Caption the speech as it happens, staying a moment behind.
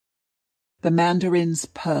The Mandarin's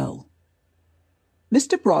Pearl.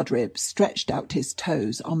 Mr. Brodribb stretched out his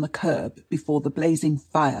toes on the curb before the blazing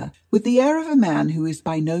fire with the air of a man who is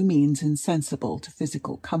by no means insensible to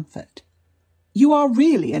physical comfort. "You are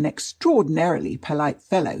really an extraordinarily polite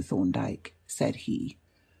fellow, Thorndyke," said he.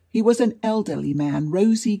 He was an elderly man,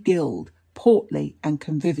 rosy-gilled, portly and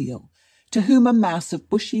convivial, to whom a mass of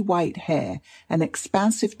bushy white hair, an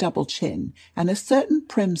expansive double chin, and a certain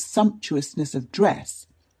prim sumptuousness of dress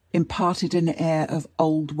imparted an air of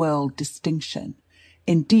old-world distinction.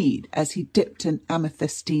 Indeed, as he dipped an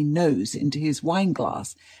amethystine nose into his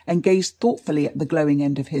wine-glass and gazed thoughtfully at the glowing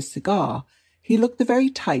end of his cigar, he looked the very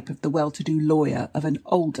type of the well-to-do lawyer of an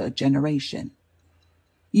older generation.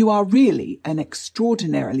 "You are really an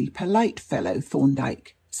extraordinarily polite fellow,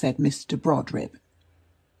 Thorndyke," said Mr. Brodribb.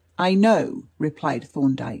 "I know," replied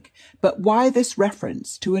Thorndyke, "but why this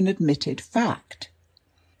reference to an admitted fact?"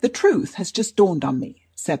 "The truth has just dawned on me,"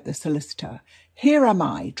 said the solicitor. "Here am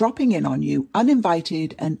I, dropping in on you,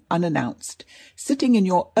 uninvited and unannounced, sitting in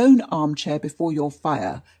your own armchair before your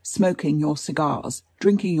fire, smoking your cigars,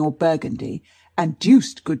 drinking your Burgundy, and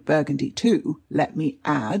deuced good Burgundy too, let me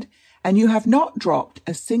add, and you have not dropped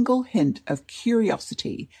a single hint of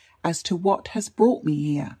curiosity as to what has brought me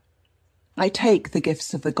here." "I take the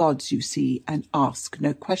gifts of the gods, you see, and ask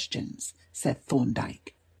no questions," said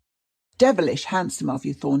Thorndyke. "Devilish handsome of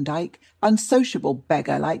you, Thorndyke. Unsociable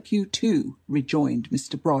beggar like you too," rejoined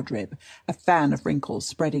Mr. Brodribb, a fan of wrinkles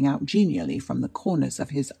spreading out genially from the corners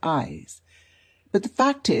of his eyes. "But the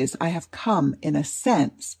fact is, I have come, in a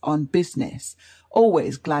sense, on business.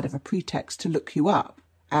 Always glad of a pretext to look you up,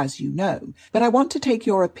 as you know. But I want to take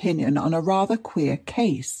your opinion on a rather queer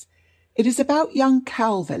case. It is about young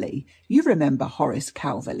Calverley. You remember Horace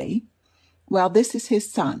Calverley? Well, this is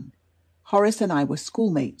his son. Horace and I were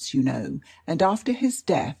schoolmates, you know, and after his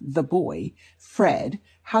death, the boy, Fred,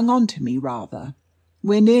 hung on to me rather.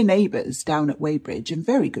 We're near neighbours down at Weybridge and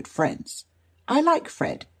very good friends. I like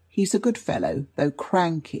Fred. He's a good fellow, though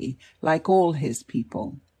cranky, like all his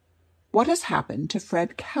people." "What has happened to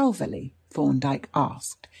Fred Calverley?" Thorndyke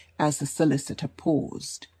asked, as the solicitor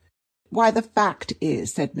paused. "Why, the fact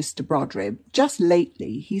is," said Mr. Brodribb, "just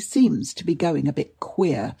lately he seems to be going a bit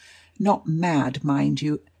queer. Not mad, mind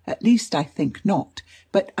you, at least I think not,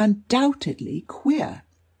 but undoubtedly queer.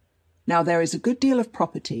 Now there is a good deal of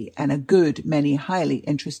property and a good many highly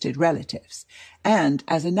interested relatives, and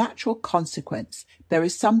as a natural consequence there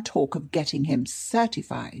is some talk of getting him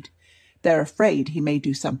certified. They're afraid he may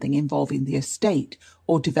do something involving the estate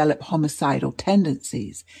or develop homicidal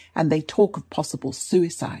tendencies, and they talk of possible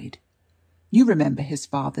suicide. You remember his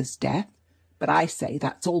father's death? But I say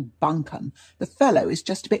that's all bunkum. The fellow is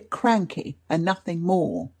just a bit cranky and nothing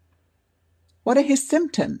more." "What are his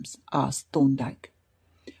symptoms?" asked Thorndyke.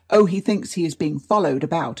 "Oh, he thinks he is being followed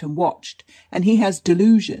about and watched, and he has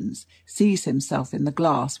delusions, sees himself in the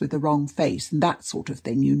glass with the wrong face, and that sort of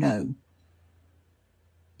thing, you know."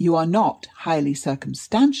 "You are not highly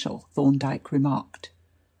circumstantial," Thorndyke remarked.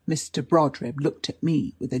 Mr. Brodribb looked at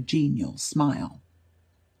me with a genial smile.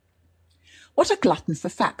 "What a glutton for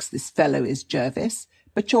facts this fellow is, Jervis.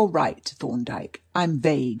 But you're right, Thorndyke. I'm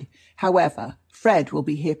vague. However, Fred will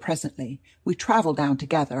be here presently. We travelled down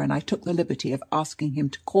together, and I took the liberty of asking him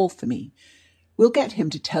to call for me. We'll get him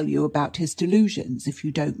to tell you about his delusions, if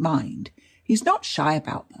you don't mind. He's not shy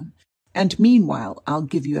about them. And meanwhile, I'll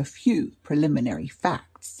give you a few preliminary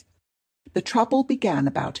facts. The trouble began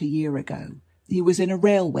about a year ago. He was in a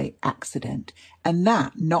railway accident, and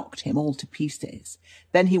that knocked him all to pieces.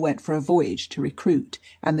 Then he went for a voyage to recruit,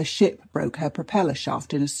 and the ship broke her propeller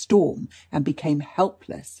shaft in a storm and became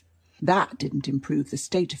helpless. That didn't improve the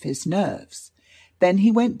state of his nerves. Then he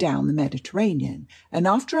went down the Mediterranean, and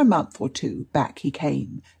after a month or two back he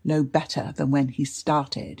came, no better than when he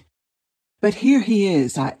started. But here he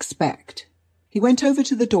is, I expect." He went over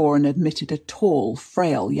to the door and admitted a tall,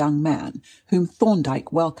 frail young man, whom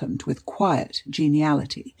Thorndyke welcomed with quiet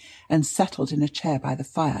geniality and settled in a chair by the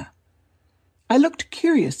fire. I looked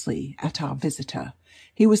curiously at our visitor.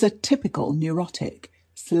 He was a typical neurotic,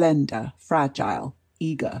 slender, fragile,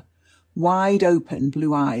 eager, wide-open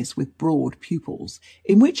blue eyes with broad pupils,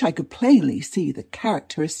 in which I could plainly see the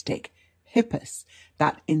characteristic hippus,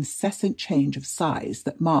 that incessant change of size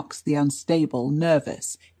that marks the unstable,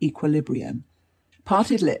 nervous equilibrium.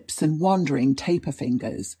 Parted lips and wandering taper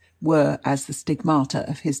fingers were as the stigmata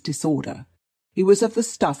of his disorder. He was of the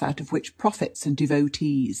stuff out of which prophets and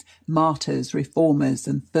devotees, martyrs, reformers,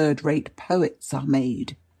 and third-rate poets are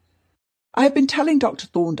made. "I have been telling Dr.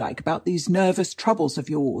 Thorndyke about these nervous troubles of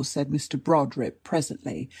yours," said Mr. Brodribb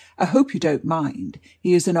presently. "I hope you don't mind.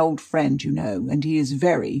 He is an old friend, you know, and he is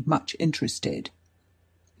very much interested."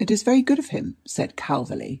 "It is very good of him," said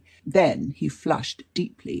Calverley. Then he flushed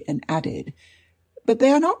deeply and added, "But they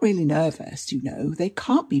are not really nervous, you know. They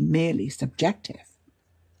can't be merely subjective."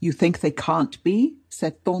 "You think they can't be?"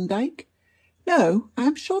 said Thorndyke. "No, I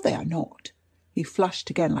am sure they are not." He flushed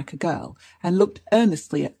again like a girl, and looked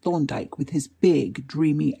earnestly at Thorndyke with his big,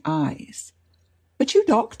 dreamy eyes. "But you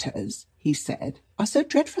doctors," he said, "are so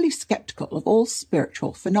dreadfully sceptical of all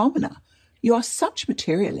spiritual phenomena. You are such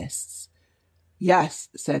materialists." "Yes,"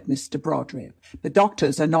 said Mr. Brodribb, "the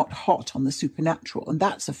doctors are not hot on the supernatural, and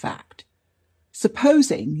that's a fact."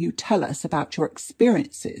 "Supposing you tell us about your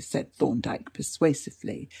experiences," said Thorndyke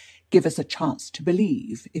persuasively. "Give us a chance to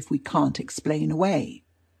believe, if we can't explain away."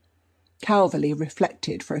 Calverley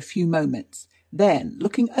reflected for a few moments. Then,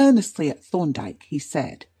 looking earnestly at Thorndyke, he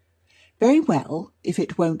said, "Very well. If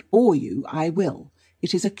it won't bore you, I will.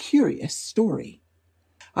 It is a curious story."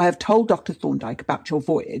 "I have told Dr. Thorndyke about your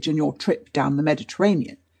voyage and your trip down the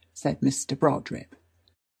Mediterranean," said Mr. Brodribb.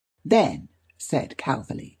 "Then," said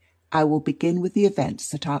Calverley, "I will begin with the events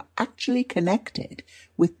that are actually connected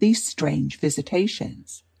with these strange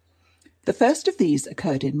visitations. The first of these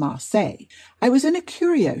occurred in Marseille. I was in a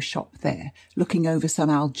curio shop there, looking over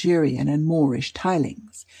some Algerian and Moorish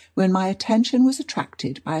tilings, when my attention was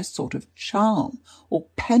attracted by a sort of charm or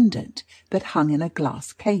pendant that hung in a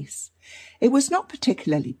glass case. It was not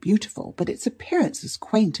particularly beautiful, but its appearance was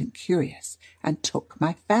quaint and curious, and took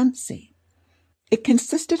my fancy. It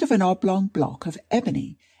consisted of an oblong block of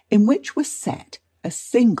ebony, in which was set a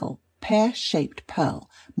single pear-shaped pearl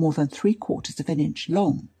more than 3/4 of an inch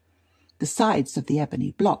long. The sides of the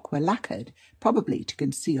ebony block were lacquered, probably to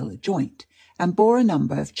conceal a joint, and bore a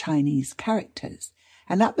number of Chinese characters,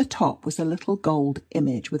 and at the top was a little gold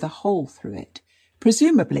image with a hole through it,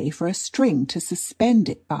 presumably for a string to suspend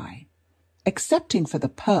it by. Excepting for the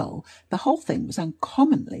pearl, the whole thing was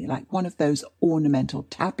uncommonly like one of those ornamental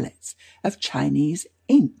tablets of Chinese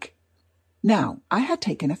ink. Now, I had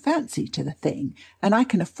taken a fancy to the thing, and I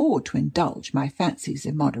can afford to indulge my fancies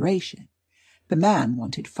in moderation. The man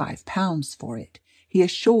wanted £5 for it. He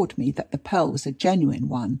assured me that the pearl was a genuine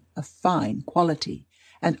one of fine quality,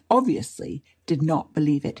 and obviously did not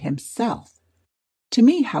believe it himself. To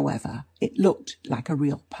me, however, it looked like a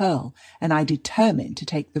real pearl, and I determined to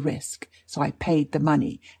take the risk, so I paid the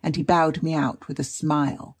money, and he bowed me out with a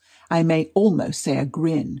smile, I may almost say a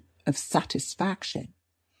grin, of satisfaction.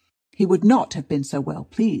 He would not have been so well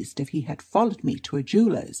pleased if he had followed me to a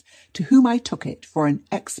jeweller's, to whom I took it for an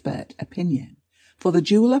expert opinion, for the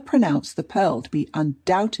jeweller pronounced the pearl to be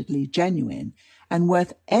undoubtedly genuine and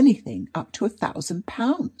worth anything up to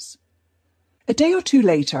 £1,000. A day or two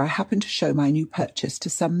later I happened to show my new purchase to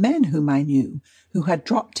some men whom I knew, who had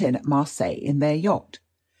dropped in at Marseille in their yacht.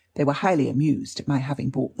 They were highly amused at my having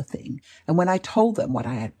bought the thing, and when I told them what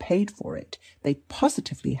I had paid for it, they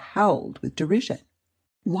positively howled with derision.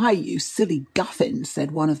 "Why, you silly guffin,"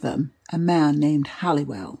 said one of them, a man named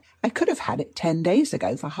Halliwell. "I could have had it 10 days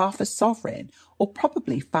ago for half a sovereign, or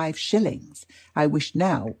probably 5 shillings. I wish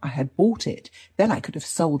now I had bought it, then I could have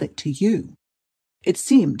sold it to you." It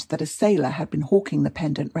seemed that a sailor had been hawking the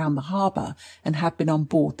pendant round the harbour, and had been on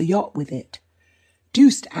board the yacht with it.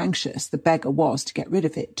 "Deuced anxious the beggar was to get rid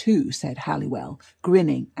of it too," said Halliwell,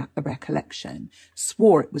 grinning at the recollection,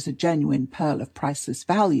 "swore it was a genuine pearl of priceless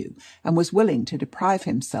value, and was willing to deprive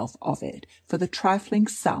himself of it for the trifling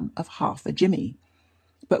sum of half a jimmy.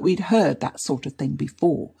 But we'd heard that sort of thing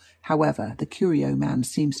before. However, the curio man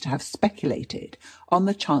seems to have speculated on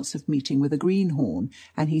the chance of meeting with a greenhorn,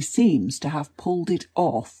 and he seems to have pulled it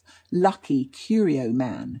off. Lucky curio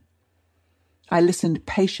man." I listened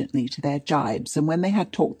patiently to their gibes, and when they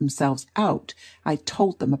had talked themselves out, I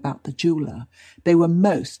told them about the jeweller. They were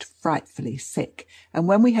most frightfully sick, and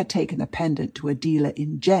when we had taken the pendant to a dealer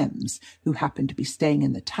in gems, who happened to be staying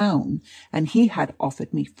in the town, and he had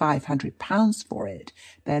offered me £500 for it,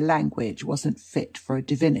 their language wasn't fit for a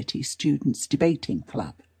divinity students' debating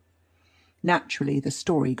club. Naturally, the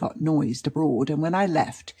story got noised abroad, and when I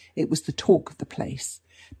left, it was the talk of the place.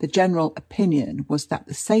 The general opinion was that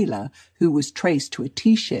the sailor, who was traced to a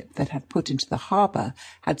tea-ship that had put into the harbour,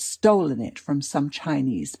 had stolen it from some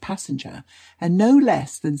Chinese passenger, and no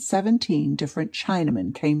less than 17 different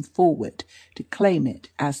Chinamen came forward to claim it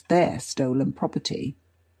as their stolen property.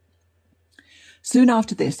 Soon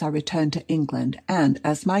after this I returned to England, and,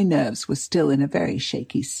 as my nerves were still in a very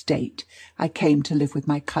shaky state, I came to live with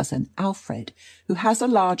my cousin Alfred, who has a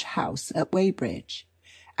large house at Weybridge.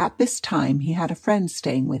 At this time he had a friend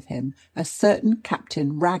staying with him, a certain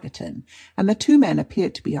Captain Raggerton, and the two men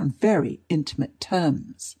appeared to be on very intimate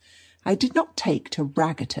terms. I did not take to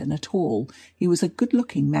Raggerton at all. He was a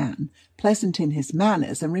good-looking man, pleasant in his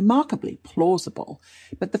manners and remarkably plausible.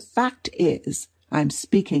 But the fact is, I am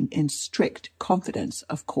speaking in strict confidence,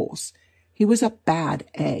 of course, he was a bad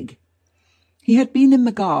egg. He had been in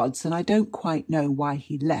the Guards, and I don't quite know why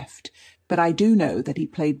he left, but I do know that he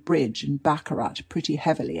played bridge and baccarat pretty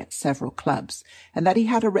heavily at several clubs, and that he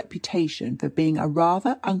had a reputation for being a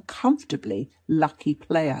rather uncomfortably lucky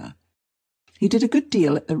player. He did a good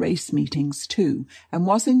deal at the race meetings too, and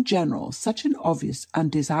was in general such an obvious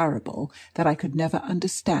undesirable that I could never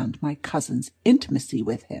understand my cousin's intimacy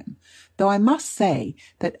with him, though I must say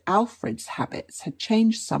that Alfred's habits had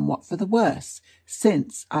changed somewhat for the worse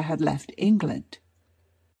since I had left England.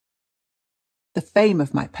 The fame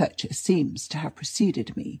of my purchase seems to have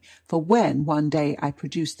preceded me, for when one day I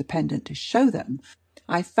produced the pendant to show them,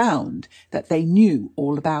 I found that they knew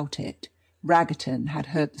all about it. Raggerton had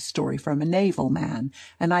heard the story from a naval man,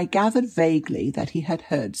 and I gathered vaguely that he had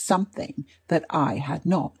heard something that I had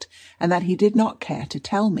not, and that he did not care to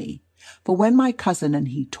tell me. For when my cousin and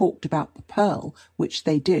he talked about the pearl, which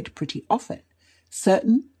they did pretty often,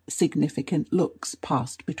 certain significant looks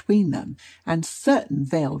passed between them, and certain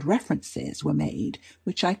veiled references were made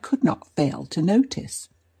which I could not fail to notice.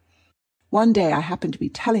 One day I happened to be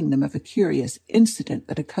telling them of a curious incident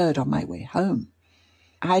that occurred on my way home.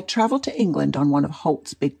 I had travelled to England on one of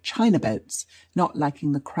Holt's big China boats, not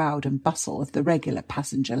liking the crowd and bustle of the regular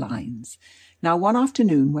passenger lines. Now, one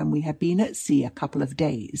afternoon, when we had been at sea a couple of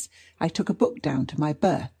days, I took a book down to my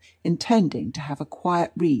berth, intending to have a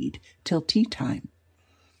quiet read till tea time.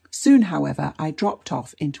 Soon, however, I dropped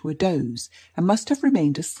off into a doze, and must have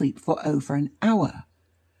remained asleep for over an hour.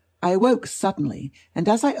 I awoke suddenly, and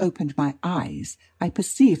as I opened my eyes, I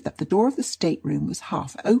perceived that the door of the stateroom was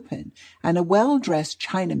half open, and a well-dressed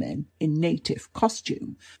Chinaman in native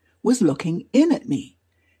costume was looking in at me.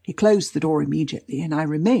 He closed the door immediately, and I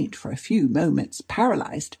remained for a few moments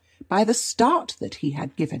paralysed by the start that he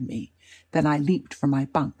had given me. Then I leaped from my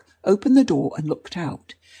bunk, opened the door, and looked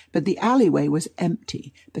out. But the alleyway was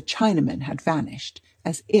empty. The Chinaman had vanished,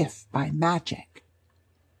 as if by magic.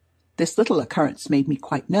 This little occurrence made me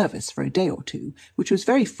quite nervous for a day or two, which was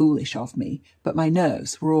very foolish of me, but my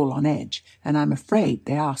nerves were all on edge, and I'm afraid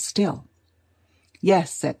they are still.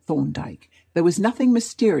 Yes, said Thorndyke, there was nothing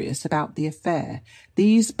mysterious about the affair.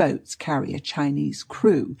 These boats carry a Chinese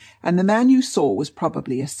crew, and the man you saw was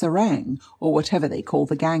probably a serang, or whatever they call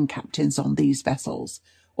the gang captains on these vessels.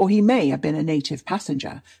 Or he may have been a native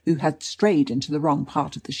passenger who had strayed into the wrong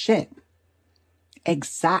part of the ship.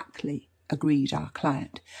 Exactly, agreed our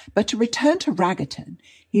client. But to return to Raggerton,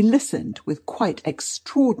 he listened with quite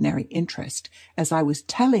extraordinary interest as I was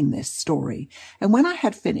telling this story, and when I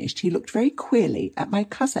had finished he looked very queerly at my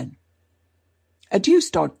cousin. A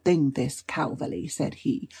deuced odd thing, this, Calverley, said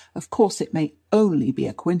he. Of course it may only be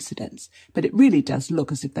a coincidence, but it really does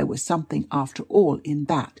look as if there was something after all in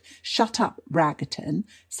that. Shut up, Raggerton,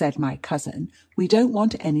 said my cousin. We don't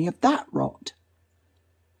want any of that rot.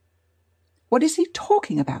 What is he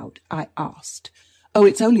talking about? I asked. Oh,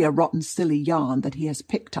 it's only a rotten silly yarn that he has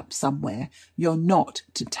picked up somewhere. You're not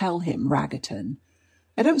to tell him, Raggerton.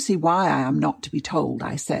 I don't see why I am not to be told,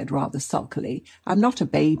 I said rather sulkily. I'm not a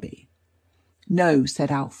baby. No,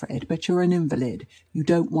 said Alfred, but you're an invalid. You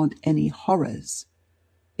don't want any horrors.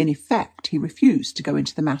 In effect, he refused to go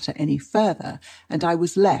into the matter any further, and I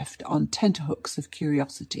was left on tenterhooks of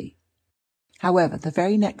curiosity. However, the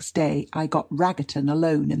very next day I got Raggerton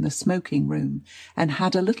alone in the smoking room and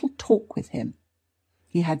had a little talk with him.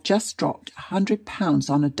 He had just dropped £100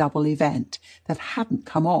 on a double event that hadn't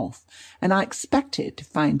come off, and I expected to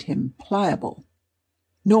find him pliable.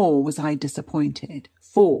 Nor was I disappointed,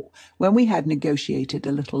 for when we had negotiated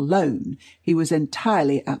a little loan, he was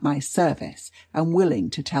entirely at my service and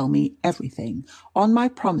willing to tell me everything, on my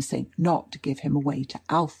promising not to give him away to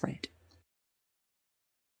Alfred.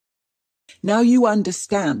 Now you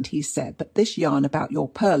understand, he said, that this yarn about your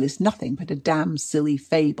pearl is nothing but a damn silly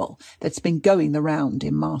fable that's been going the round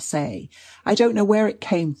in Marseille. I don't know where it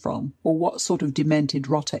came from or what sort of demented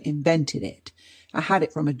rotter invented it. I had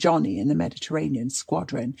it from a Johnny in the Mediterranean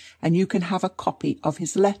squadron, and you can have a copy of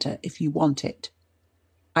his letter if you want it.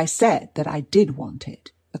 I said that I did want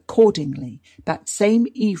it. Accordingly, that same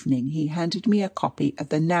evening he handed me a copy of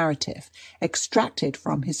the narrative extracted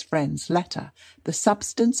from his friend's letter, the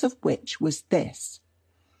substance of which was this.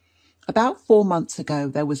 About 4 months ago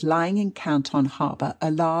there was lying in Canton Harbour a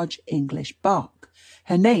large English barque.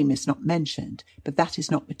 Her name is not mentioned, but that is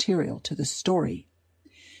not material to the story.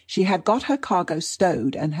 She had got her cargo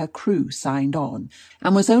stowed and her crew signed on,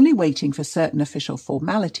 and was only waiting for certain official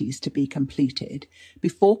formalities to be completed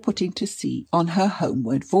before putting to sea on her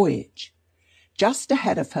homeward voyage. Just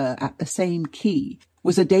ahead of her at the same quay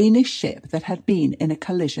was a Danish ship that had been in a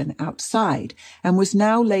collision outside and was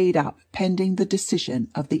now laid up pending the decision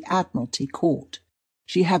of the Admiralty Court.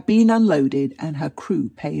 She had been unloaded and her crew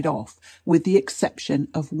paid off, with the exception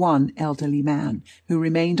of one elderly man who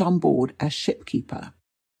remained on board as shipkeeper.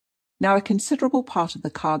 Now, a considerable part of the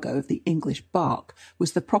cargo of the English bark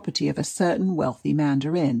was the property of a certain wealthy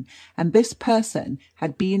Mandarin, and this person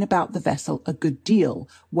had been about the vessel a good deal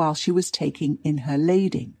while she was taking in her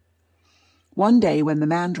lading. One day when the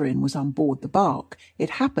Mandarin was on board the bark, it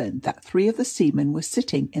happened that 3 of the seamen were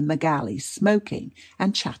sitting in the galley smoking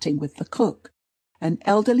and chatting with the cook, an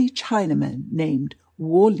elderly Chinaman named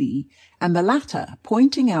Li, and the latter,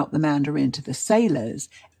 pointing out the Mandarin to the sailors,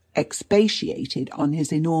 expatiated on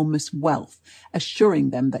his enormous wealth, assuring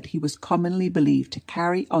them that he was commonly believed to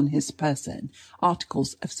carry on his person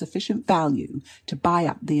articles of sufficient value to buy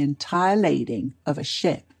up the entire lading of a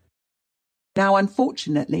ship. Now,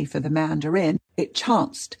 unfortunately for the Mandarin, it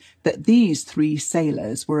chanced that these 3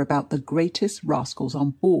 sailors were about the greatest rascals on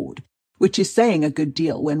board, which is saying a good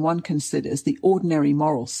deal when one considers the ordinary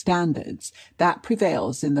moral standards that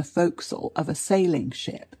prevails in the forecastle of a sailing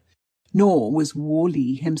ship. Nor was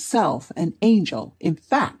Li himself an angel. In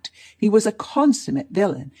fact, he was a consummate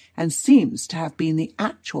villain, and seems to have been the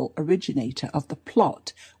actual originator of the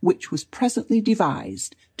plot which was presently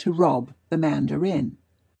devised to rob the Mandarin.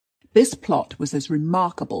 This plot was as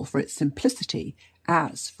remarkable for its simplicity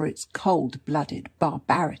as for its cold-blooded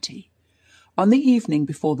barbarity. On the evening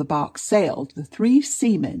before the bark sailed, the 3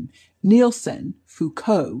 seamen, Nielsen,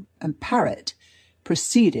 Foucault, and Parrott,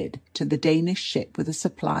 proceeded to the Danish ship with a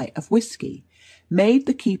supply of whisky, made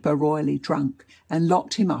the keeper royally drunk, and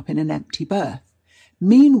locked him up in an empty berth.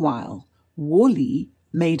 Meanwhile, Li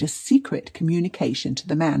made a secret communication to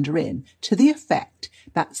the Mandarin to the effect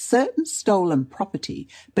that certain stolen property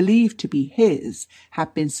believed to be his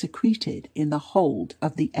had been secreted in the hold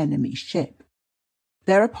of the enemy ship.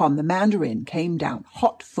 Thereupon the Mandarin came down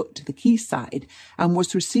hot foot to the quayside and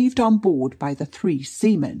was received on board by the 3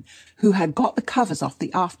 seamen, who had got the covers off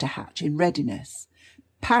the after-hatch in readiness.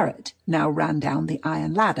 Parrott now ran down the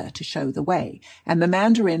iron ladder to show the way, and the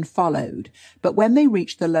Mandarin followed, but when they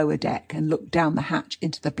reached the lower deck and looked down the hatch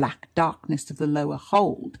into the black darkness of the lower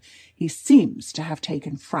hold, he seems to have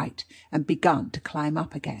taken fright and begun to climb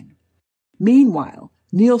up again. Meanwhile,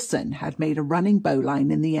 Nielsen had made a running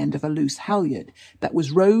bowline in the end of a loose halyard that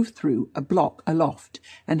was rove through a block aloft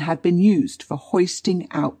and had been used for hoisting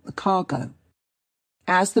out the cargo.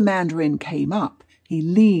 As the Mandarin came up, he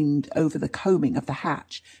leaned over the coaming of the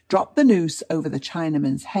hatch, dropped the noose over the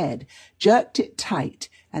Chinaman's head, jerked it tight,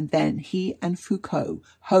 and then he and Foucault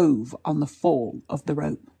hove on the fall of the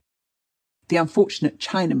rope. The unfortunate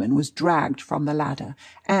Chinaman was dragged from the ladder,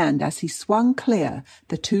 and as he swung clear,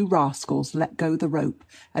 the 2 rascals let go the rope,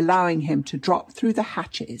 allowing him to drop through the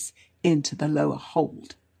hatches into the lower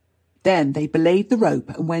hold. Then they belayed the rope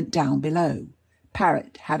and went down below.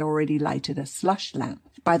 Parrott had already lighted a slush lamp,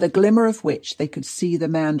 by the glimmer of which they could see the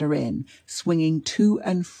Mandarin swinging to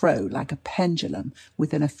and fro like a pendulum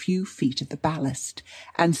within a few feet of the ballast,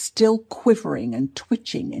 and still quivering and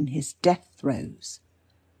twitching in his death throes.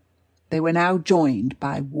 They were now joined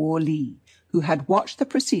by Li, who had watched the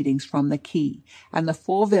proceedings from the quay, and the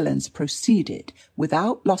 4 villains proceeded,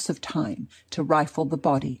 without loss of time, to rifle the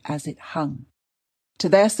body as it hung. To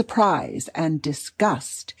their surprise and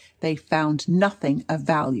disgust, they found nothing of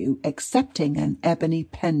value excepting an ebony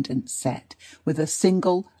pendant set with a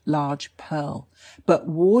single large pearl. But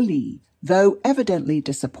Li, though evidently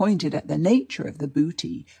disappointed at the nature of the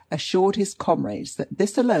booty, assured his comrades that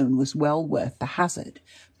this alone was well worth the hazard,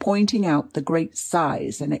 pointing out the great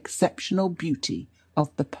size and exceptional beauty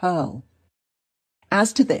of the pearl.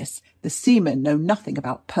 As to this, the seamen know nothing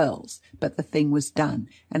about pearls, but the thing was done,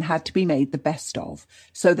 and had to be made the best of,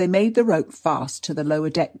 so they made the rope fast to the lower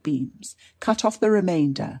deck beams, cut off the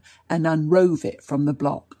remainder, and unrove it from the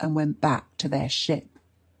block, and went back to their ship.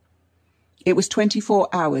 It was 24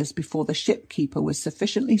 hours before the shipkeeper was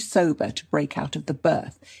sufficiently sober to break out of the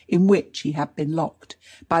berth in which he had been locked,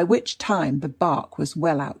 by which time the bark was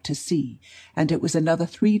well out to sea, and it was another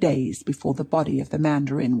 3 days before the body of the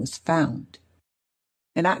Mandarin was found.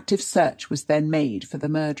 An active search was then made for the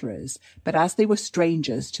murderers, but as they were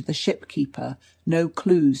strangers to the shipkeeper, no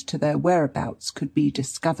clues to their whereabouts could be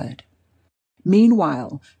discovered.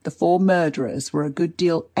 Meanwhile, the 4 murderers were a good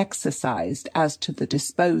deal exercised as to the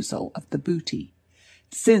disposal of the booty.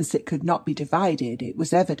 Since it could not be divided, it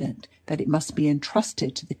was evident that it must be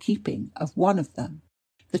entrusted to the keeping of one of them.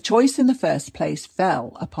 The choice in the first place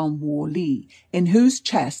fell upon War Li, in whose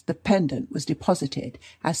chest the pendant was deposited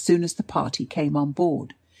as soon as the party came on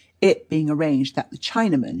board, it being arranged that the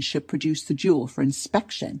Chinaman should produce the jewel for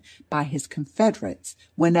inspection by his confederates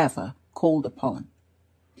whenever called upon.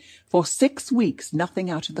 For 6 weeks nothing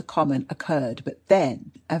out of the common occurred, but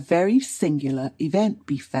then a very singular event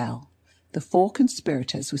befell. The 4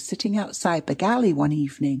 conspirators were sitting outside the galley one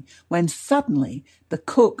evening when suddenly the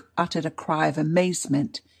cook uttered a cry of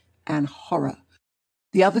amazement and horror.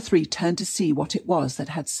 The other 3 turned to see what it was that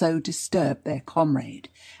had so disturbed their comrade,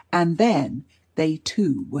 and then they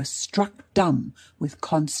too were struck dumb with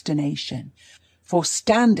consternation, for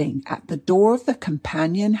standing at the door of the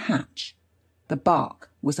companion hatch, the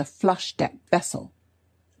bark was a flush-deck vessel,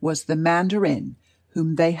 was the Mandarin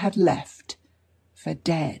whom they had left for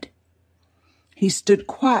dead. He stood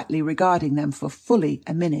quietly regarding them for fully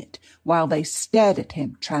a minute, while they stared at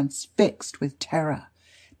him, transfixed with terror.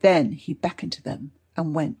 Then he beckoned to them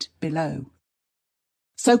and went below.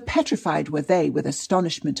 So petrified were they with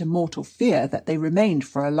astonishment and mortal fear that they remained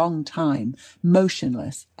for a long time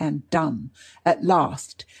motionless and dumb. At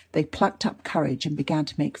last they plucked up courage and began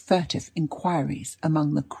to make furtive inquiries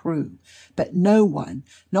among the crew, but no one,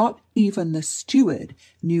 not even the steward,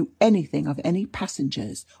 knew anything of any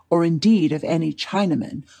passengers, or indeed of any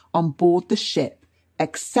Chinaman, on board the ship,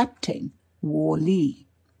 excepting War Li.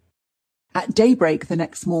 At daybreak the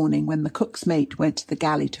next morning, when the cook's mate went to the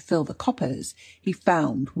galley to fill the coppers, he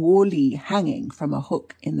found War Li hanging from a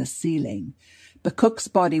hook in the ceiling. The cook's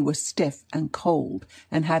body was stiff and cold,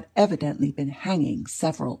 and had evidently been hanging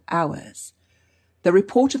several hours. The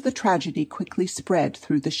report of the tragedy quickly spread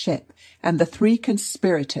through the ship, and the 3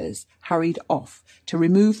 conspirators hurried off to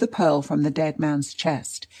remove the pearl from the dead man's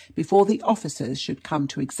chest before the officers should come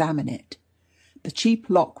to examine it. The cheap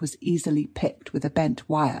lock was easily picked with a bent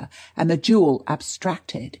wire, and the jewel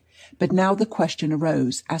abstracted, but now the question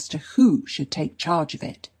arose as to who should take charge of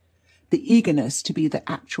it. The eagerness to be the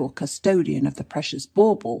actual custodian of the precious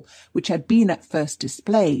bauble, which had been at first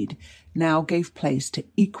displayed, now gave place to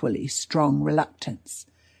equally strong reluctance.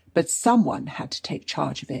 But someone had to take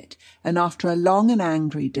charge of it, and after a long and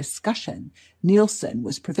angry discussion, Nielsen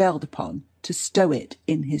was prevailed upon to stow it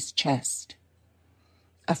in his chest.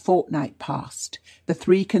 A fortnight passed. The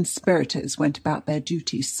 3 conspirators went about their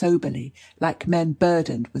duties soberly, like men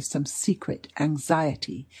burdened with some secret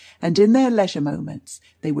anxiety, and in their leisure moments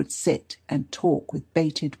they would sit and talk with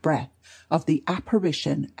bated breath of the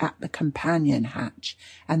apparition at the companion hatch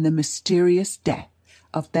and the mysterious death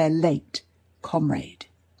of their late comrade.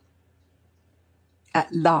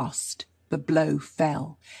 At last the blow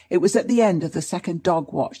fell. It was at the end of the second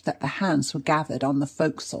dog watch that the hands were gathered on the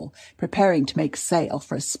forecastle, preparing to make sail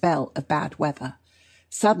for a spell of bad weather.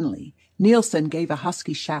 Suddenly Nielsen gave a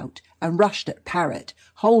husky shout and rushed at Parrott,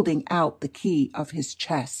 holding out the key of his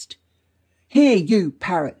chest. "Here, you,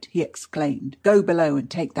 Parrott," he exclaimed. "Go below and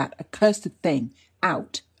take that accursed thing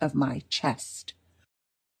out of my chest."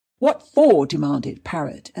 "What for?" demanded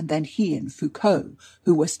Parrott, and then he and Foucault,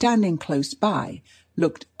 who were standing close by,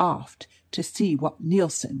 looked aft to see what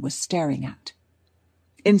Nielsen was staring at.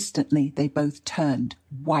 Instantly they both turned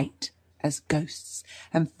white as ghosts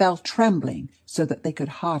and fell trembling so that they could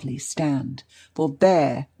hardly stand, for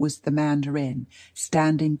there was the Mandarin,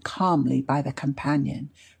 standing calmly by the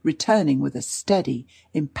companion, returning with a steady,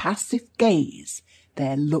 impassive gaze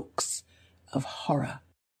their looks of horror.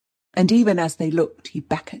 And even as they looked, he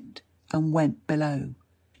beckoned and went below.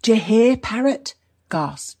 "D'ye hear, Parrott?"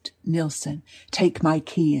 gasped Nielsen. "Take my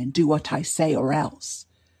key and do what I say, or else."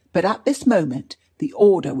 But at this moment the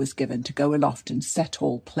order was given to go aloft and set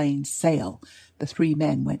all plain sail. The 3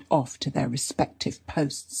 men went off to their respective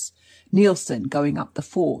posts, Nielsen going up the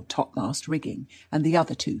fore topmast rigging, and the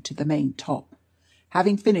other 2 to the main top.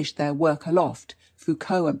 Having finished their work aloft,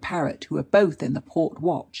 Foucault and Parrott, who were both in the port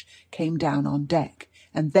watch, came down on deck,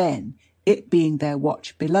 and then, it being their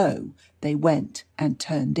watch below, they went and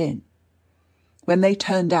turned in. When they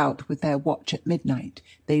turned out with their watch at midnight,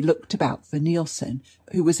 they looked about for Nielsen,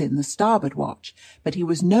 who was in the starboard watch, but he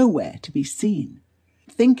was nowhere to be seen.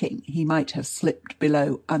 Thinking he might have slipped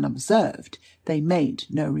below unobserved, they made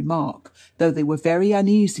no remark, though they were very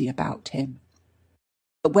uneasy about him.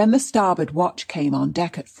 But when the starboard watch came on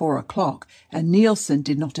deck at 4 o'clock, and Nielsen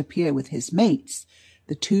did not appear with his mates,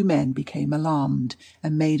 the 2 men became alarmed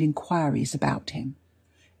and made inquiries about him.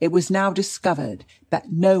 It was now discovered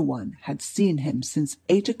that no one had seen him since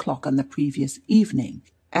 8 o'clock on the previous evening,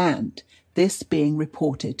 and, this being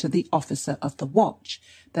reported to the officer of the watch,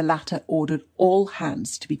 the latter ordered all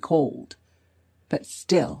hands to be called. But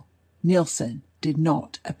still, Nielsen did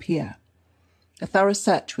not appear. A thorough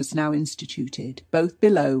search was now instituted, both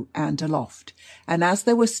below and aloft, and as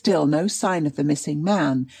there was still no sign of the missing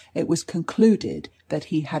man, it was concluded that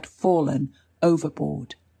he had fallen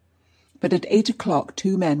overboard. But at 8 o'clock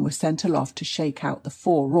 2 men were sent aloft to shake out the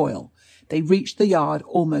fore royal. They reached the yard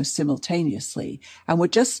almost simultaneously, and were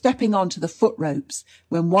just stepping onto the foot ropes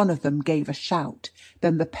when one of them gave a shout.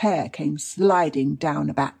 Then the pair came sliding down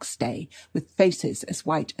a backstay, with faces as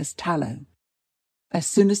white as tallow. As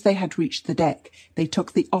soon as they had reached the deck, they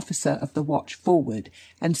took the officer of the watch forward,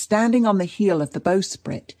 and standing on the heel of the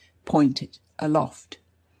bowsprit, pointed aloft.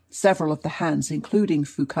 Several of the hands, including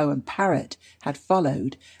Foucault and Parrott, had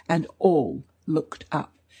followed, and all looked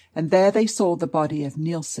up, and there they saw the body of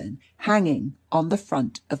Nielsen hanging on the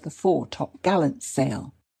front of the fore-top-gallant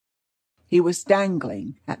sail. He was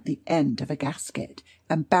dangling at the end of a gasket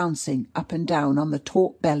and bouncing up and down on the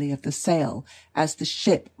taut belly of the sail as the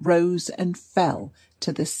ship rose and fell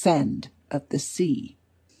to the send of the sea.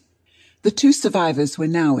 The 2 survivors were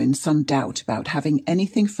now in some doubt about having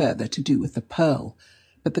anything further to do with the pearl,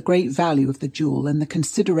 but the great value of the jewel and the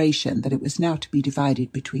consideration that it was now to be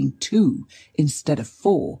divided between 2 instead of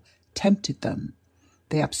 4 tempted them.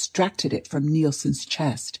 They abstracted it from Nielsen's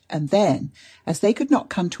chest, and then, as they could not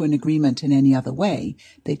come to an agreement in any other way,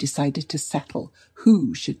 they decided to settle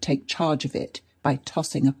who should take charge of it by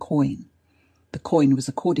tossing a coin. The coin was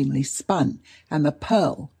accordingly spun, and the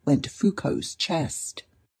pearl went to Foucault's chest.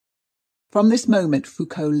 From this moment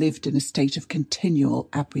Foucault lived in a state of continual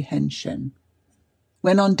apprehension.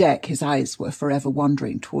 When on deck, his eyes were forever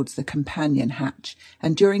wandering towards the companion hatch,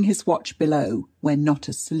 and during his watch below, when not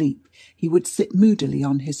asleep, he would sit moodily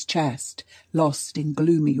on his chest, lost in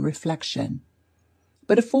gloomy reflection.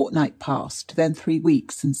 But a fortnight passed, then 3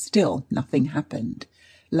 weeks, and still nothing happened.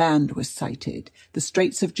 Land was sighted, the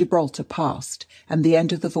Straits of Gibraltar passed, and the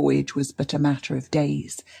end of the voyage was but a matter of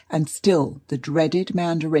days, and still the dreaded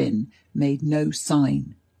Mandarin made no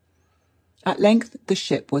sign. At length the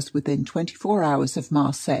ship was within 24 hours of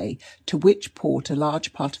Marseille, to which port a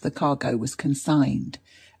large part of the cargo was consigned.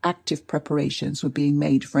 Active preparations were being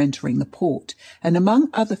made for entering the port, and among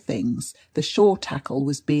other things, the shore tackle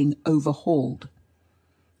was being overhauled.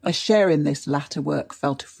 A share in this latter work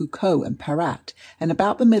fell to Foucault and Parrott, and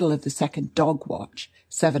about the middle of the second dog watch,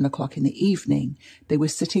 7 o'clock in the evening, they were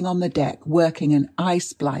sitting on the deck working an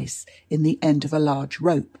eye-splice in the end of a large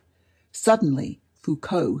rope. Suddenly,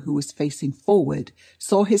 Foucault, who was facing forward,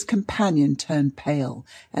 saw his companion turn pale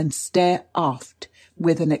and stare aft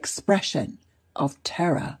with an expression of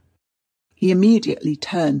terror. He immediately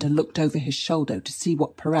turned and looked over his shoulder to see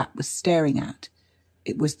what Parrott was staring at.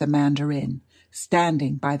 It was the Mandarin,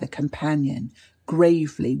 standing by the companion,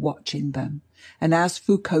 gravely watching them, and as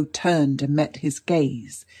Foucault turned and met his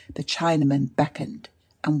gaze, the Chinaman beckoned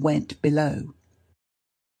and went below.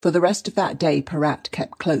 For the rest of that day Parrott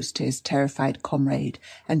kept close to his terrified comrade,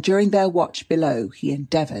 and during their watch below he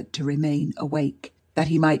endeavoured to remain awake, that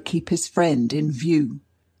he might keep his friend in view.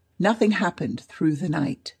 Nothing happened through the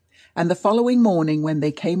night, and the following morning, when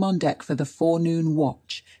they came on deck for the forenoon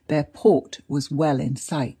watch, their port was well in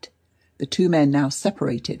sight. The 2 men now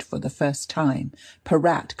separated for the first time,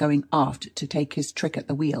 Parrott going aft to take his trick at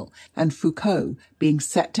the wheel, and Foucault being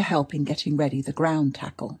set to help in getting ready the ground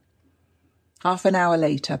tackle. Half an hour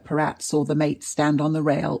later, Parrott saw the mate stand on the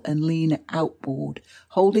rail and lean outboard,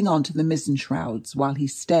 holding on to the mizzen shrouds while he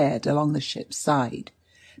stared along the ship's side.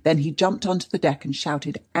 Then he jumped onto the deck and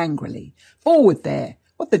shouted angrily, "Forward there!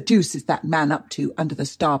 What the deuce is that man up to under the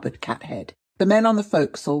starboard cathead?" The men on the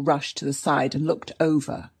forecastle rushed to the side and looked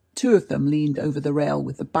over. 2 of them leaned over the rail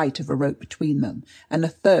with the bight of a rope between them, and a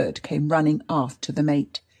third came running aft to the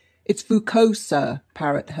mate. "It's Foucault, sir,"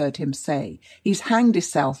 Parrott heard him say. "He's hanged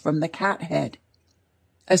hisself from the cathead."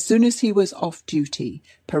 As soon as he was off duty,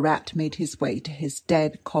 Parrott made his way to his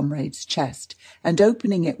dead comrade's chest, and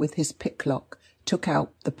opening it with his picklock, took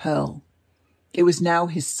out the pearl. It was now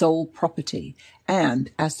his sole property,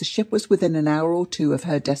 and, as the ship was within an hour or 2 of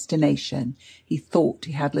her destination, he thought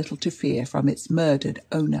he had little to fear from its murdered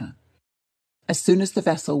owner. As soon as the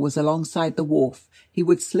vessel was alongside the wharf, he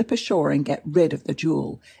would slip ashore and get rid of the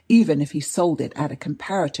jewel, even if he sold it at a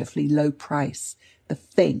comparatively low price. The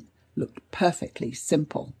thing looked perfectly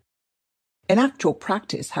simple. In actual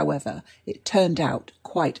practice, however, it turned out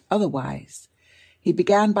quite otherwise. He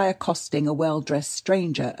began by accosting a well-dressed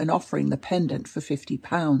stranger and offering the pendant for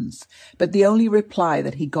 £50, but the only reply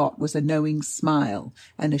that he got was a knowing smile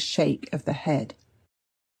and a shake of the head.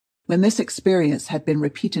 When this experience had been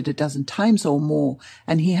repeated a dozen times or more,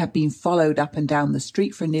 and he had been followed up and down the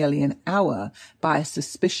street for nearly an hour by a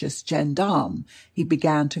suspicious gendarme, he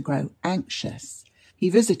began to grow anxious. He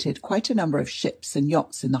visited quite a number of ships and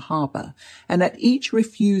yachts in the harbour, and at each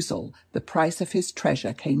refusal the price of his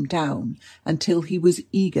treasure came down until he was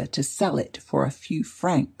eager to sell it for a few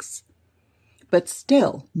francs. But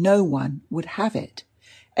still no one would have it.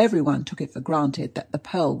 Everyone took it for granted that the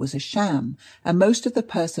pearl was a sham, and most of the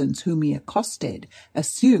persons whom he accosted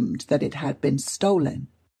assumed that it had been stolen.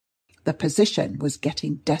 The position was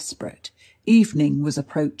getting desperate. Evening was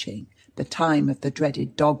approaching, the time of the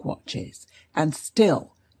dreaded dog watches, and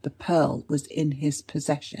still the pearl was in his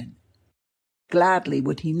possession. Gladly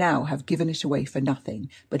would he now have given it away for nothing,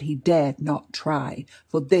 but he dared not try,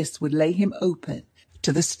 for this would lay him open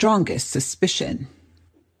to the strongest suspicion.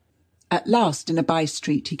 At last, in a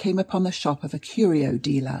by-street, he came upon the shop of a curio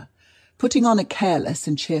dealer. Putting on a careless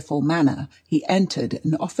and cheerful manner, he entered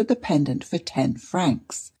and offered the pendant for 10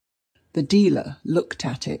 francs. The dealer looked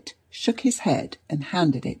at it, shook his head, and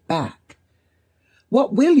handed it back.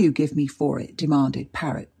 "What will you give me for it?" demanded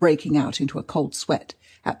Parrot, breaking out into a cold sweat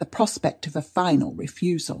at the prospect of a final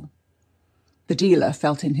refusal. The dealer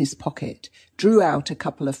felt in his pocket, drew out a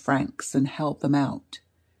couple of francs, and held them out.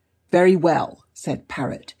 "Very well," said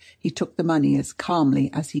Parrot. He took the money as calmly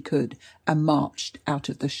as he could and marched out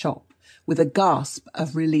of the shop, with a gasp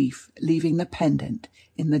of relief, leaving the pendant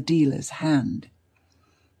in the dealer's hand.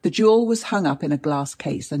 The jewel was hung up in a glass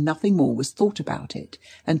case, and nothing more was thought about it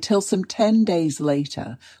until some 10 days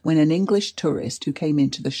later, when an English tourist who came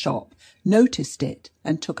into the shop noticed it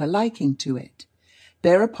and took a liking to it.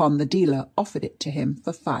 Thereupon the dealer offered it to him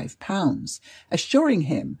for £5, assuring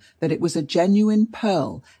him that it was a genuine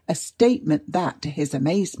pearl, a statement that, to his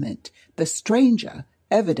amazement, the stranger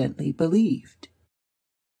evidently believed.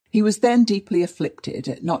 He was then deeply afflicted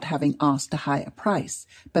at not having asked a higher price,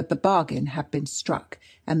 but the bargain had been struck,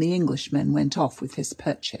 and the Englishman went off with his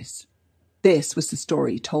purchase. This was the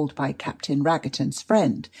story told by Captain Raggerton's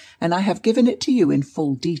friend, and I have given it to you in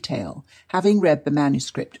full detail, having read the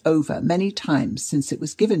manuscript over many times since it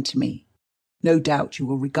was given to me. No doubt you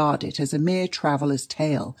will regard it as a mere traveller's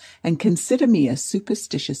tale, and consider me a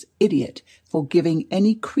superstitious idiot for giving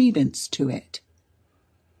any credence to it.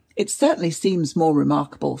 It certainly seems more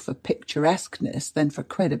remarkable for picturesqueness than for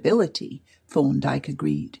credibility, Thorndyke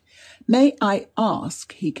agreed. May I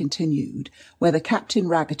ask, he continued, whether Captain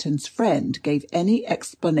Raggerton's friend gave any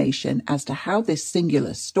explanation as to how this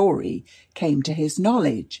singular story came to his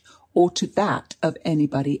knowledge, or to that of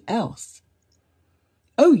anybody else?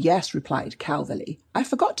 "Oh, yes," replied Calverley. "I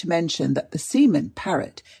forgot to mention that the seaman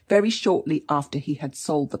Parrot, very shortly after he had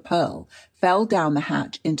sold the pearl, fell down the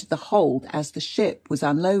hatch into the hold as the ship was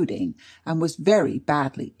unloading, and was very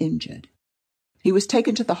badly injured. He was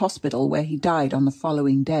taken to the hospital, where he died on the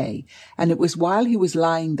following day, and it was while he was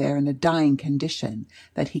lying there in a dying condition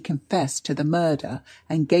that he confessed to the murder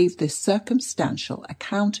and gave this circumstantial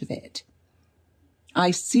account of it." "I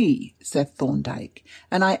see," said Thorndyke,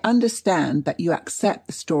 "and I understand that you accept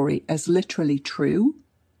the story as literally true?"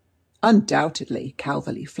 "Undoubtedly,"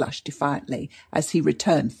 Calverley flushed defiantly as he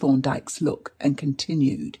returned Thorndyke's look, and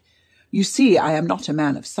continued, "You see, I am not a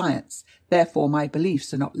man of science, therefore my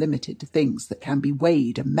beliefs are not limited to things that can be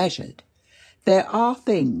weighed and measured. There are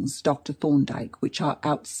things, Dr. Thorndyke, which are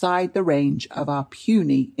outside the range of our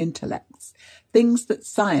puny intellects, things that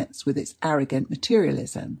science, with its arrogant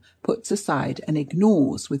materialism, puts aside and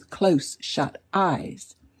ignores with close-shut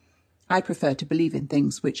eyes. I prefer to believe in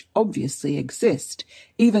things which obviously exist,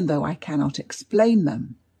 even though I cannot explain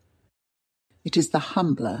them. It is the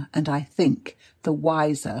humbler, and I think the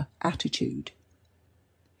wiser attitude."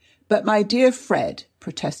 "But my dear Fred,"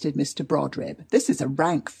 protested Mr. Brodribb, "this is a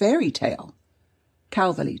rank fairy tale."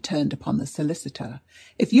 Calverley turned upon the solicitor.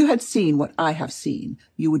 "If you had seen what I have seen,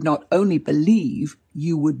 you would not only believe,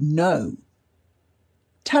 you would know."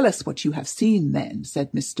 "Tell us what you have seen, then,"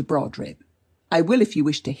 said Mr. Brodribb. "I will, if you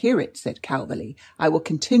wish to hear it," said Calverley. "I will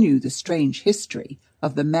continue the strange history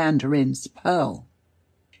of the Mandarin's pearl."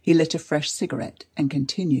 He lit a fresh cigarette and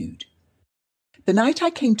continued. "The night I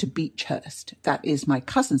came to Beechhurst, that is my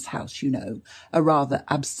cousin's house, you know, a rather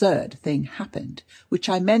absurd thing happened, which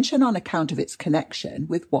I mention on account of its connection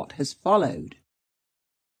with what has followed.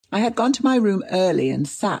 I had gone to my room early and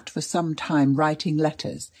sat for some time writing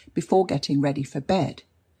letters before getting ready for bed.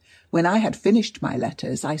 When I had finished my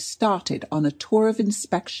letters, I started on a tour of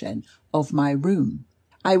inspection of my room.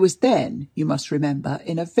 I was then, you must remember,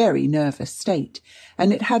 in a very nervous state,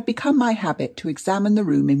 and it had become my habit to examine the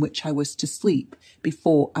room in which I was to sleep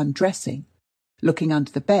before undressing, looking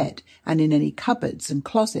under the bed and in any cupboards and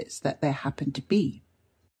closets that there happened to be.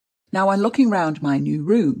 Now, on looking round my new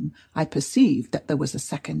room, I perceived that there was a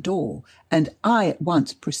second door, and I at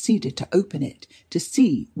once proceeded to open it to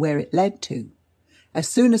see where it led to. As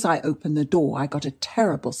soon as I opened the door, I got a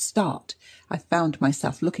terrible start. I found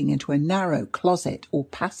myself looking into a narrow closet or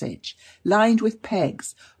passage, lined with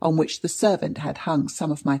pegs on which the servant had hung some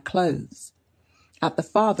of my clothes. At the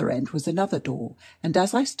farther end was another door, and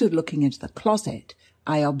as I stood looking into the closet,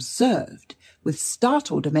 I observed, with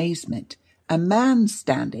startled amazement, a man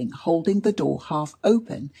standing holding the door half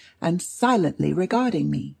open and silently regarding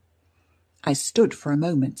me. I stood for a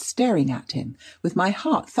moment staring at him, with my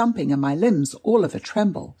heart thumping and my limbs all of a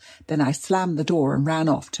tremble. Then I slammed the door and ran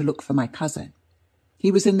off to look for my cousin.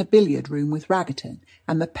 He was in the billiard room with Raggerton,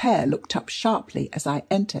 and the pair looked up sharply as I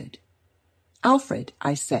entered. "Alfred,"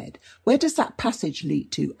 I said, "where does that passage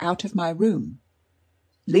lead to out of my room?"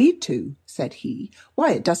 "Lead to?" said he.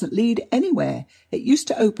 "Why, it doesn't lead anywhere. It used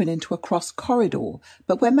to open into a cross corridor,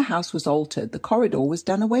 but when the house was altered, the corridor was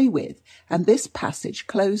done away with, and this passage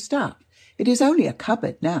closed up. It is only a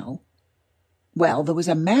cupboard now." "Well, there was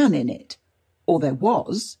a man in it, or there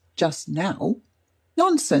was, just now."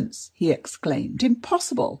 "Nonsense!" he exclaimed.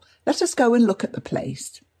 "Impossible! Let us go and look at the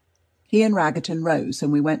place." He and Raggerton rose,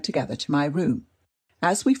 and we went together to my room.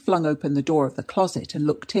 As we flung open the door of the closet and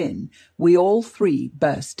looked in, we all three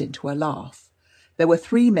burst into a laugh. There were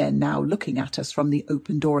 3 men now looking at us from the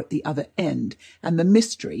open door at the other end, and the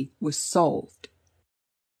mystery was solved.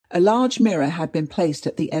 A large mirror had been placed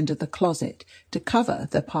at the end of the closet to cover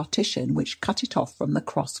the partition which cut it off from the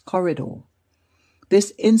cross corridor.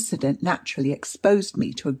 This incident naturally exposed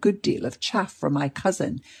me to a good deal of chaff from my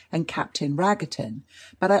cousin and Captain Raggerton,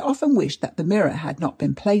 but I often wished that the mirror had not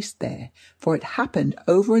been placed there, for it happened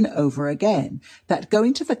over and over again that,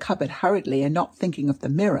 going to the cupboard hurriedly and not thinking of the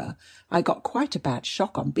mirror, I got quite a bad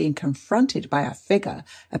shock on being confronted by a figure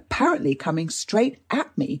apparently coming straight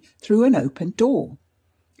at me through an open door.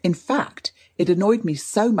 In fact, it annoyed me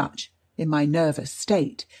so much in my nervous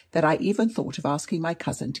state that I even thought of asking my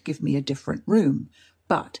cousin to give me a different room,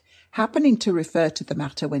 but, happening to refer to the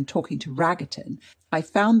matter when talking to Raggerton, I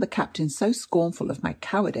found the captain so scornful of my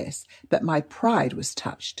cowardice that my pride was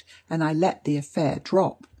touched, and I let the affair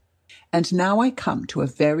drop. And now I come to a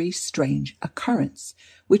very strange occurrence,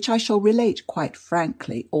 which I shall relate quite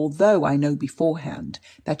frankly, although I know beforehand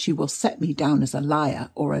that you will set me down as a liar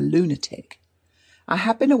or a lunatic. I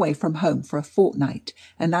had been away from home for a fortnight,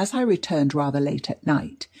 and as I returned rather late at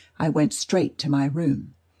night, I went straight to my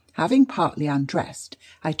room. Having partly undressed,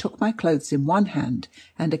 I took my clothes in one hand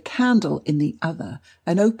and a candle in the other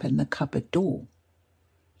and opened the cupboard door.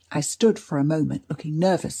 I stood for a moment looking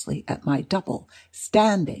nervously at my double,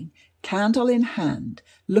 standing, candle in hand,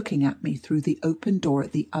 looking at me through the open door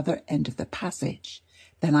at the other end of the passage.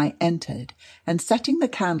 Then I entered, and setting the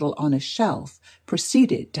candle on a shelf,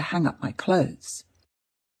 proceeded to hang up my clothes.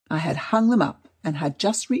 I had hung them up and had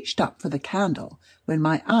just reached up for the candle when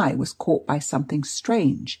my eye was caught by something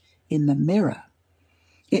strange in the mirror.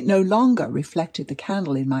 It no longer reflected the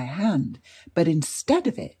candle in my hand, but instead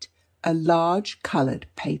of it, a large coloured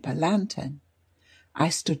paper lantern. I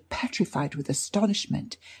stood petrified with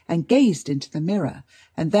astonishment and gazed into the mirror,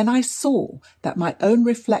 and then I saw that my own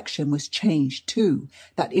reflection was changed too,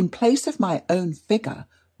 that in place of my own figure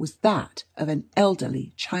was that of an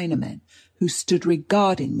elderly Chinaman who stood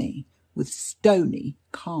regarding me with stony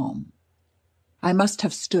calm. I must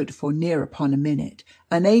have stood for near upon a minute,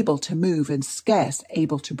 unable to move and scarce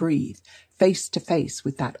able to breathe, face to face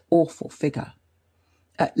with that awful figure.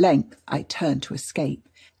 At length I turned to escape,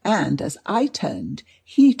 and as I turned,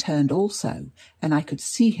 he turned also, and I could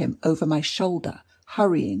see him over my shoulder,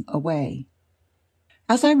 hurrying away.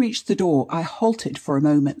 As I reached the door, I halted for a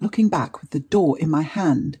moment, looking back with the door in my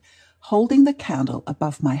hand, holding the candle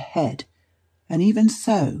above my head. And even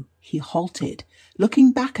so he halted,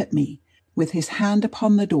 looking back at me, with his hand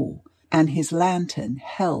upon the door and his lantern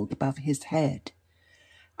held above his head.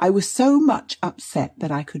 I was so much upset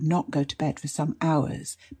that I could not go to bed for some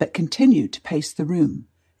hours, but continued to pace the room,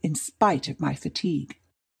 in spite of my fatigue.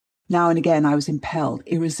 Now and again I was impelled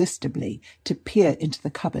irresistibly to peer into the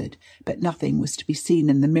cupboard, but nothing was to be seen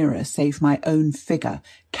in the mirror save my own figure,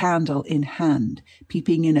 candle in hand,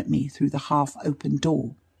 peeping in at me through the half-open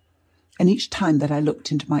door. And each time that I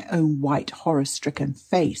looked into my own white, horror-stricken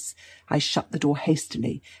face, I shut the door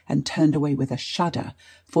hastily and turned away with a shudder,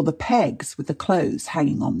 for the pegs with the clothes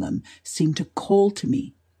hanging on them seemed to call to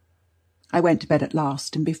me. I went to bed at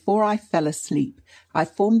last, and before I fell asleep, I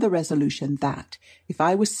formed the resolution that, if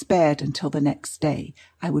I was spared until the next day,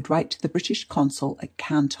 I would write to the British consul at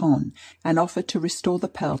Canton and offer to restore the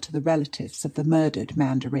pearl to the relatives of the murdered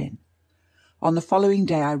Mandarin. On the following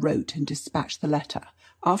day I wrote and dispatched the letter,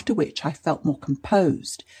 after which I felt more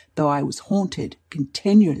composed, though I was haunted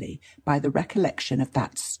continually by the recollection of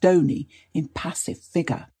that stony, impassive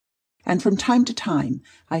figure. And from time to time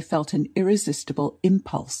I felt an irresistible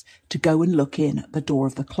impulse to go and look in at the door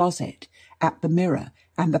of the closet, at the mirror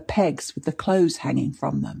and the pegs with the clothes hanging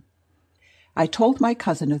from them. I told my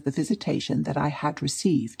cousin of the visitation that I had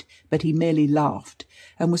received, but he merely laughed,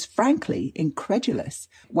 and was frankly incredulous,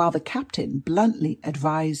 while the captain bluntly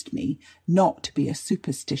advised me not to be a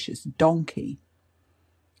superstitious donkey.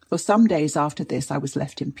 For some days after this I was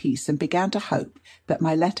left in peace, and began to hope that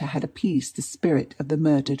my letter had appeased the spirit of the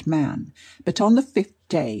murdered man. But on the 5th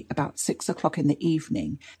day, about 6 o'clock in the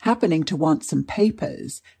evening, happening to want some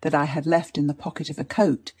papers that I had left in the pocket of a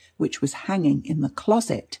coat, which was hanging in the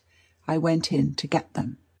closet, I went in to get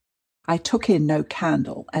them. I took in no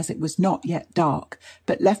candle, as it was not yet dark,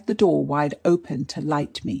 but left the door wide open to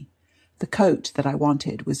light me. The coat that I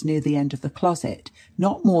wanted was near the end of the closet,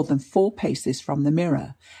 not more than 4 paces from the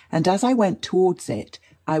mirror, and as I went towards it,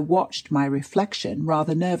 I watched my reflection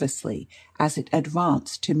rather nervously as it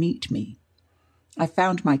advanced to meet me. I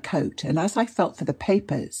found my coat, and as I felt for the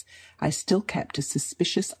papers, I still kept a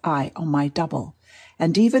suspicious eye on my double,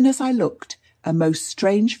 and even as I looked, a most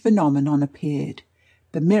strange phenomenon appeared.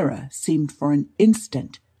 The mirror seemed for an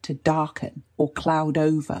instant to darken or cloud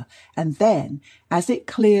over, and then, as it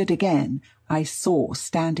cleared again, I saw,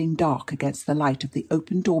 standing dark against the light of the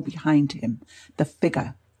open door behind him, the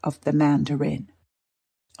figure of the Mandarin.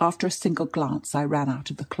 After a single glance, I ran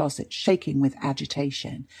out of the closet, shaking with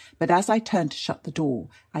agitation, but as I turned to shut the door,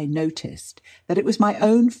 I noticed that it was my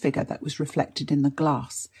own figure that was reflected in the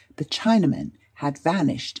glass. The Chinaman had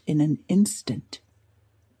vanished in an instant.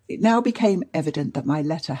 It now became evident that my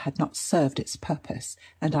letter had not served its purpose,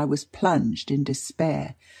 and I was plunged in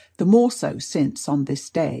despair, the more so since, on this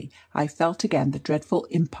day, I felt again the dreadful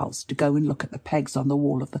impulse to go and look at the pegs on the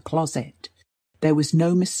wall of the closet. There was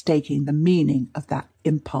no mistaking the meaning of that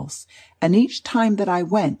impulse, and each time that I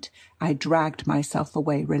went, I dragged myself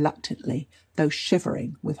away reluctantly, though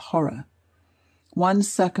shivering with horror. One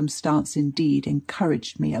circumstance indeed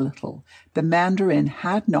encouraged me a little. The Mandarin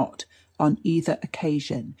had not, on either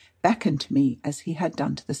occasion, beckoned to me as he had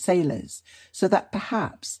done to the sailors, so that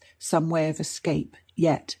perhaps some way of escape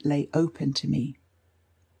yet lay open to me.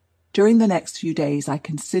 During the next few days I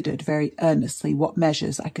considered very earnestly what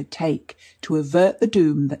measures I could take to avert the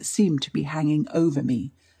doom that seemed to be hanging over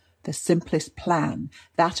me. The simplest plan,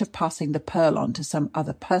 that of passing the pearl on to some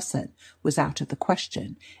other person, was out of the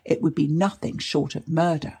question. It would be nothing short of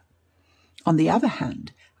murder. On the other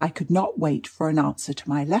hand, I could not wait for an answer to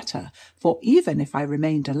my letter, for even if I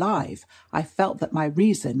remained alive, I felt that my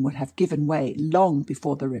reason would have given way long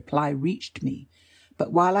before the reply reached me.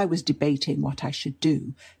 But while I was debating what I should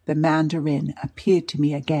do, the Mandarin appeared to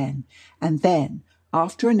me again, and then,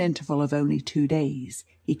 after an interval of only 2 days,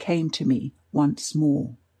 he came to me once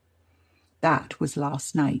more. That was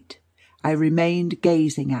last night. I remained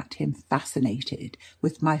gazing at him, fascinated,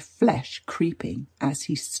 with my flesh creeping as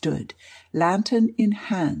he stood, lantern in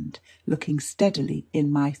hand, looking steadily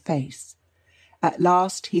in my face. At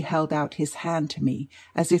last he held out his hand to me,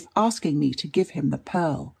 as if asking me to give him the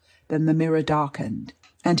pearl. Then the mirror darkened,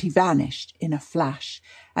 and he vanished in a flash,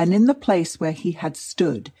 and in the place where he had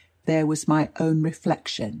stood there was my own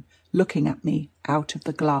reflection, looking at me out of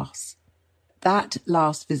the glass. That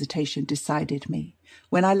last visitation decided me.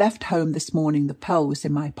 When I left home this morning, the pearl was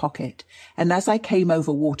in my pocket, and as I came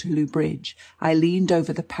over Waterloo Bridge, I leaned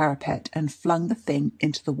over the parapet and flung the thing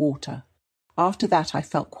into the water. After that I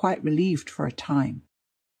felt quite relieved for a time.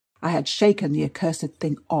 I had shaken the accursed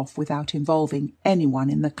thing off without involving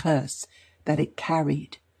anyone in the curse that it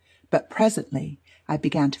carried. But presently I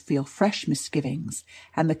began to feel fresh misgivings,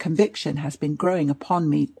 and the conviction has been growing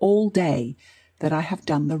upon me all day that I have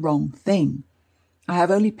done the wrong thing. I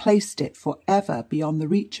have only placed it for ever beyond the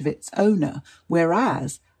reach of its owner,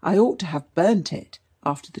 whereas I ought to have burnt it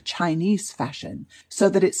after the Chinese fashion, so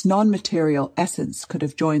that its non-material essence could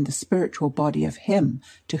have joined the spiritual body of him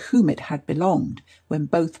to whom it had belonged when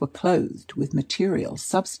both were clothed with material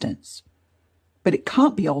substance. But it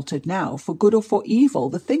can't be altered now, for good or for evil.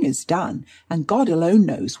 The thing is done, and God alone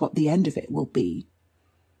knows what the end of it will be.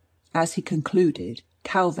 As he concluded,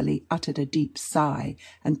 Calverley uttered a deep sigh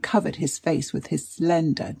and covered his face with his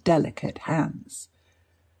slender, delicate hands.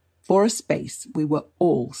 For a space we were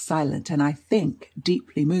all silent, and I think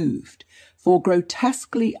deeply moved, for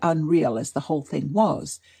grotesquely unreal as the whole thing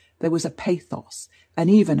was, there was a pathos and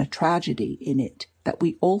even a tragedy in it that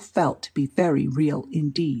we all felt to be very real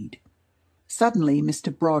indeed. Suddenly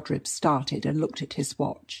Mr. Brodribb started and looked at his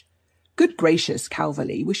watch. Good gracious,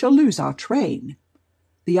 Calverley, we shall lose our train.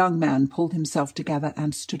 The young man pulled himself together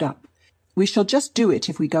and stood up. We shall just do it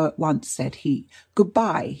if we go at once, said he.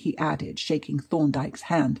 Goodbye, he added, shaking Thorndyke's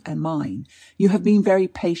hand and mine. You have been very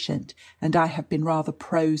patient, and I have been rather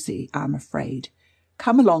prosy, I'm afraid.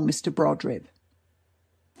 Come along, Mr. Brodribb.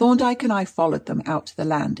 Thorndyke and I followed them out to the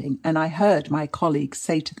landing, and I heard my colleague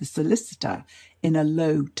say to the solicitor in a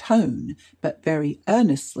low tone, but very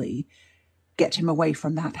earnestly, "Get him away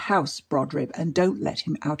from that house, Brodribb, and don't let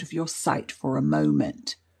him out of your sight for a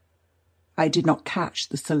moment." I did not catch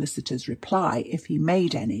the solicitor's reply, if he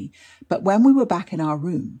made any, but when we were back in our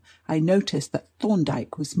room, I noticed that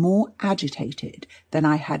Thorndyke was more agitated than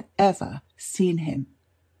I had ever seen him.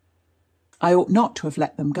 "I ought not to have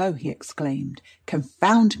let them go," he exclaimed.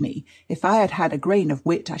 "Confound me! If I had had a grain of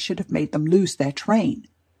wit, I should have made them lose their train."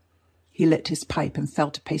 He lit his pipe and fell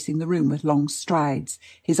to pacing the room with long strides,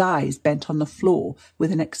 his eyes bent on the floor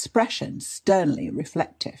with an expression sternly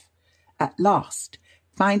reflective. At last,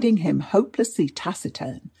 finding him hopelessly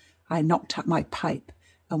taciturn, I knocked up my pipe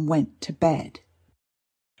and went to bed.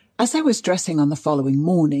 As I was dressing on the following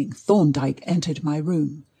morning, Thorndyke entered my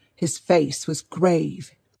room. His face was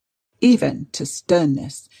grave, even to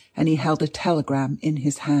sternness, and he held a telegram in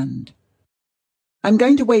his hand. "I'm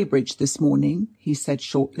going to Weybridge this morning," he said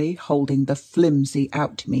shortly, holding the flimsy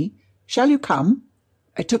out to me. "Shall you come?"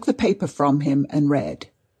 I took the paper from him and read,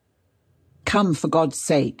 "Come, for God's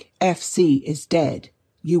sake. F.C. is dead.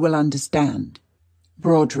 You will understand.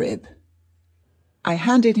 Brodribb." I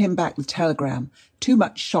handed him back the telegram, too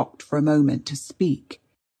much shocked for a moment to speak.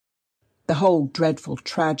 The whole dreadful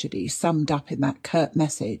tragedy summed up in that curt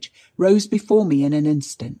message rose before me in an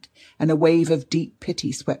instant, and a wave of deep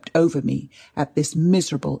pity swept over me at this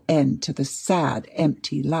miserable end to the sad,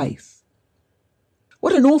 empty life.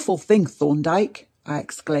 "What an awful thing, Thorndyke," I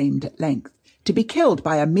exclaimed at length, "to be killed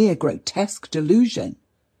by a mere grotesque delusion."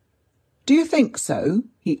 "Do you think so?"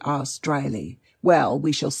 he asked dryly. "Well,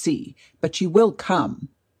 we shall see. But you will come?"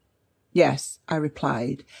 "Yes," I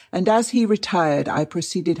replied, and as he retired I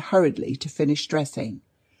proceeded hurriedly to finish dressing.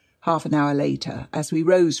 Half an hour later, as we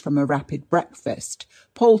rose from a rapid breakfast,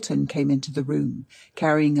 Polton came into the room,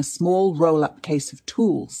 carrying a small roll-up case of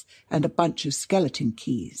tools and a bunch of skeleton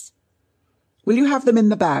keys. "Will you have them in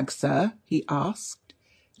the bag, sir?" he asked.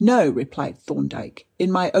 "No," replied Thorndyke,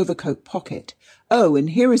 "in my overcoat pocket. Oh, and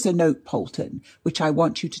here is a note, Polton, which I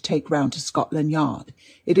want you to take round to Scotland Yard.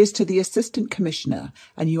 It is to the Assistant Commissioner,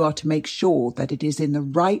 and you are to make sure that it is in the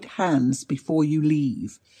right hands before you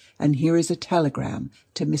leave. And here is a telegram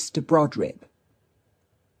to Mr. Brodribb."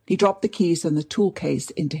 He dropped the keys and the tool case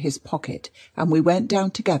into his pocket, and we went down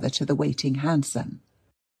together to the waiting hansom.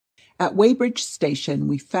 At Weybridge Station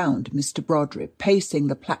we found Mr. Brodribb pacing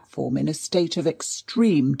the platform in a state of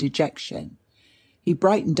extreme dejection. He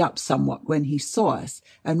brightened up somewhat when he saw us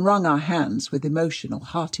and wrung our hands with emotional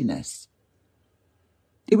heartiness.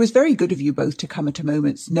 "It was very good of you both to come at a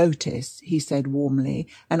moment's notice," he said warmly,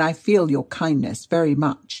 "and I feel your kindness very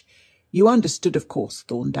much. You understood, of course,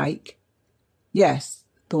 Thorndyke?" "Yes,"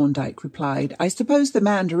 Thorndyke replied. "I suppose the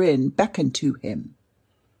Mandarin beckoned to him."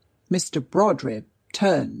 Mr. Brodribb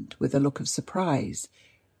turned with a look of surprise.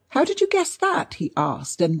 "How did you guess that?" he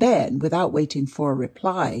asked, and then, without waiting for a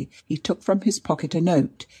reply, he took from his pocket a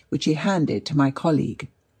note, which he handed to my colleague.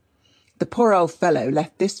 "The poor old fellow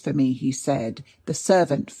left this for me," he said. "The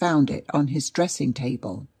servant found it on his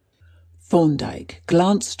dressing-table." Thorndyke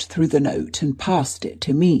glanced through the note and passed it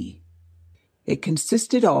to me. It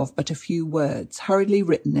consisted of but a few words, hurriedly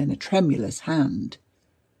written in a tremulous hand.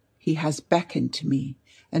 "He has beckoned to me,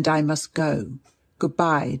 and I must go.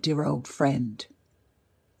 Goodbye, dear old friend."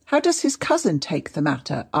 "How does his cousin take the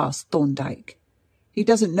matter?" asked Thorndyke. "He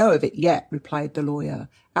doesn't know of it yet," replied the lawyer.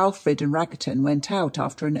 "Alfred and Raggerton went out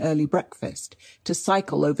after an early breakfast to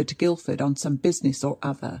cycle over to Guildford on some business or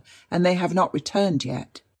other, and they have not returned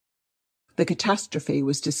yet. The catastrophe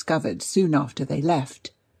was discovered soon after they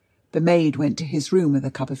left. The maid went to his room with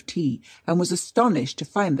a cup of tea, and was astonished to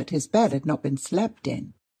find that his bed had not been slept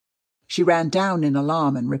in. She ran down in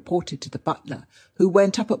alarm and reported to the butler, who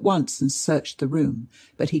went up at once and searched the room,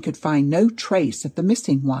 but he could find no trace of the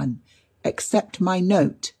missing one, except my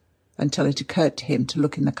note, until it occurred to him to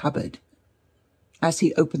look in the cupboard. As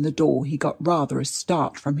he opened the door, he got rather a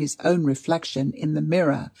start from his own reflection in the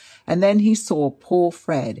mirror, and then he saw poor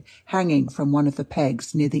Fred hanging from one of the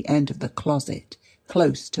pegs near the end of the closet,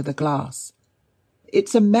 close to the glass.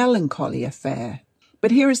 It's a melancholy affair. But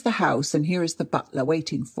here is the house, and here is the butler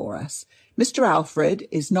waiting for us. Mr. Alfred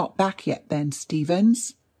is not back yet, then,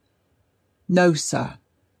 Stevens?" "No, sir."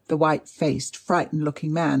 The white-faced,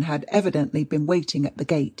 frightened-looking man had evidently been waiting at the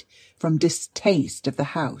gate from distaste of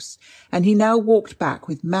the house, and he now walked back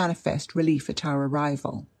with manifest relief at our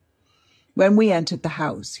arrival. When we entered the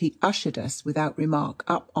house, he ushered us without remark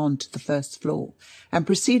up onto the first floor, and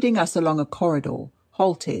preceding us along a corridor,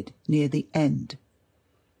 halted near the end.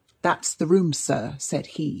 "That's the room, sir," said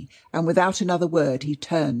he, and without another word he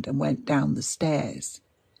turned and went down the stairs.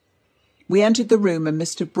 We entered the room, and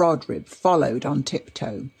Mr. Brodribb followed on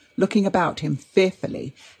tiptoe, looking about him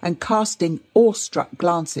fearfully and casting awestruck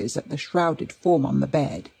glances at the shrouded form on the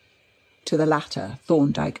bed. To the latter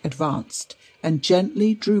Thorndyke advanced and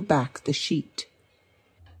gently drew back the sheet.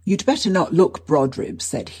 "You'd better not look, Brodribb,"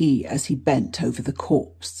 said he, as he bent over the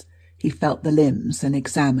corpse. He felt the limbs and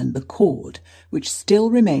examined the cord, which still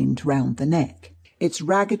remained round the neck, its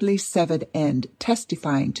raggedly severed end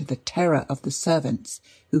testifying to the terror of the servants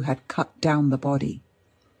who had cut down the body.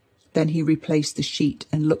 Then he replaced the sheet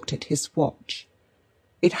and looked at his watch.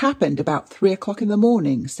 "It happened about 3 o'clock in the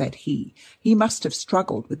morning," said he. "He must have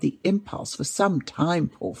struggled with the impulse for some time,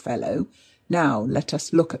 poor fellow. Now let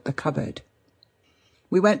us look at the cupboard."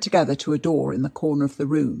 We went together to a door in the corner of the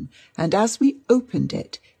room, and as we opened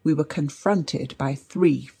it, we were confronted by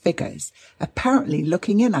 3 figures, apparently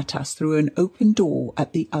looking in at us through an open door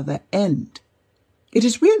at the other end. "It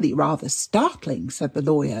is really rather startling," said the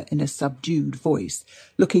lawyer in a subdued voice,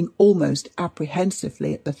 looking almost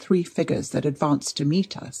apprehensively at the 3 figures that advanced to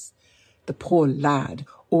meet us. "The poor lad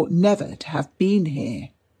ought never to have been here."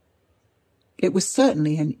 It was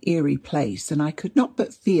certainly an eerie place, and I could not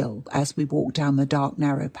but feel, as we walked down the dark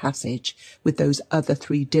narrow passage, with those other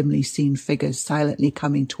 3 dimly seen figures silently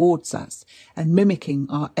coming towards us and mimicking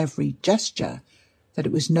our every gesture, that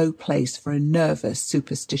it was no place for a nervous,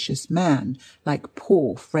 superstitious man like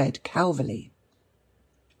poor Fred Calverley.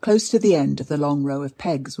 Close to the end of the long row of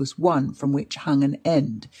pegs was one from which hung an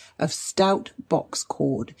end of stout box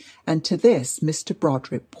cord, and to this Mr.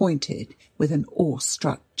 Brodribb pointed with an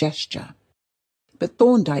awe-struck gesture. But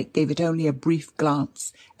Thorndyke gave it only a brief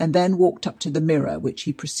glance, and then walked up to the mirror, which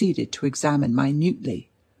he proceeded to examine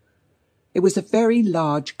minutely. It was a very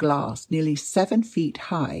large glass, nearly 7 feet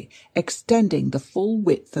high, extending the full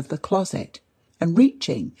width of the closet, and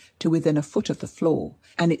reaching to within a foot of the floor,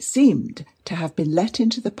 and it seemed to have been let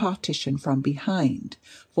into the partition from behind,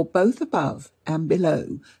 for both above and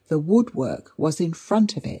below the woodwork was in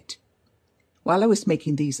front of it. While I was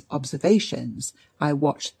making these observations, I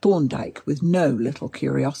watched Thorndyke with no little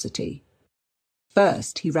curiosity.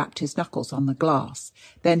 First he rapped his knuckles on the glass,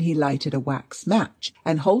 then he lighted a wax match,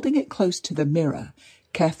 and holding it close to the mirror,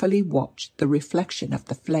 carefully watched the reflection of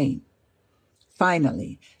the flame.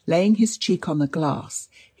 Finally, laying his cheek on the glass,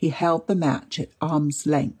 he held the match at arm's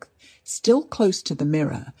length, still close to the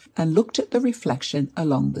mirror, and looked at the reflection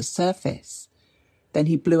along the surface. Then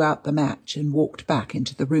he blew out the match and walked back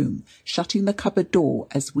into the room, shutting the cupboard door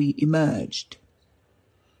as we emerged.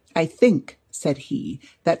 "I think," said he,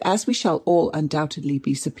 "that as we shall all undoubtedly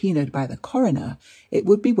be subpoenaed by the coroner, it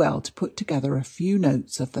would be well to put together a few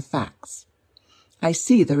notes of the facts. I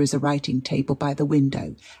see there is a writing table by the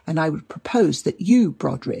window, and I would propose that you,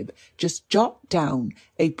 Brodribb, just jot down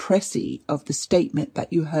a précis of the statement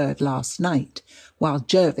that you heard last night, while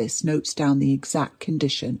Jervis notes down the exact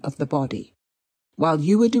condition of the body. While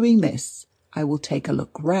you are doing this, I will take a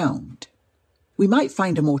look round." "We might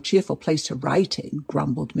find a more cheerful place to write in,"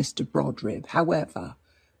 grumbled Mr. Brodribb. However,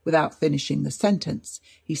 without finishing the sentence,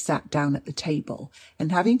 he sat down at the table,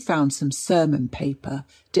 and having found some sermon paper,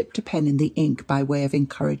 dipped a pen in the ink by way of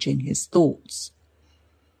encouraging his thoughts.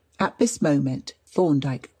 At this moment,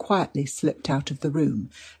 Thorndyke quietly slipped out of the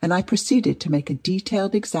room, and I proceeded to make a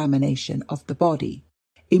detailed examination of the body,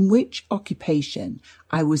 in which occupation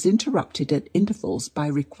I was interrupted at intervals by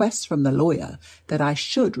requests from the lawyer that I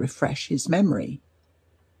should refresh his memory.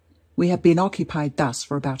 We had been occupied thus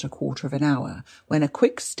for about a quarter of an hour, when a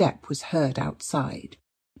quick step was heard outside.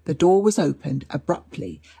 The door was opened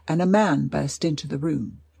abruptly, and a man burst into the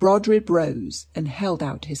room. Brodribb rose and held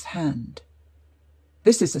out his hand.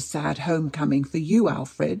 "This is a sad homecoming for you,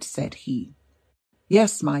 Alfred," said he.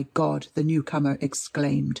 "Yes, my God," the newcomer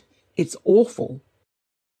exclaimed. "It's awful."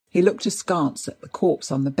 He looked askance at the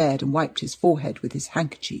corpse on the bed and wiped his forehead with his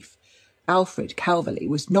handkerchief. Alfred Calverley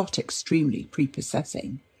was not extremely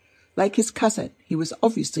prepossessing. Like his cousin, he was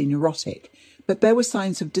obviously neurotic, but there were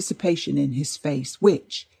signs of dissipation in his face,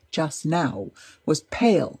 which, just now, was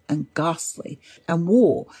pale and ghastly, and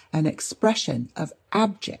wore an expression of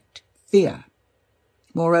abject fear.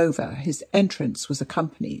 Moreover, his entrance was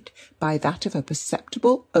accompanied by that of a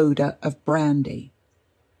perceptible odour of brandy.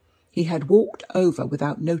 He had walked over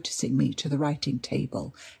without noticing me to the writing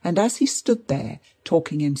table, and as he stood there,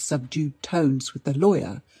 talking in subdued tones with the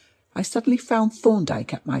lawyer, I suddenly found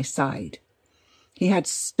Thorndyke at my side. He had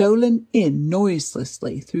stolen in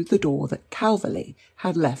noiselessly through the door that Calverley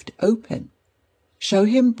had left open. "Show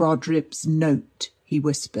him Brodribb's note," he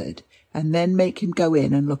whispered, "and then make him go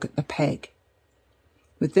in and look at the peg."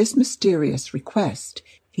 With this mysterious request,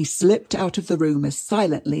 he slipped out of the room as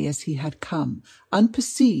silently as he had come,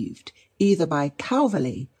 unperceived either by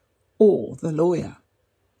Calverley or the lawyer.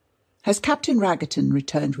 "Has Captain Raggerton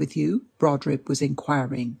returned with you?" Brodribb was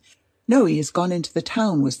inquiring. "No, he has gone into the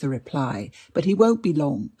town," was the reply, "but he won't be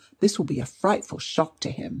long. This will be a frightful shock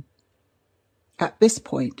to him." At this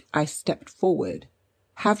point I stepped forward.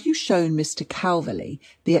 "Have you shown Mr. Calverley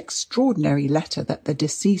the extraordinary letter that the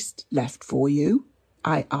deceased left for you?"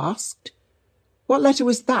 I asked. "What letter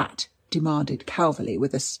was that?" demanded Calverley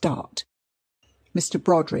with a start. Mr.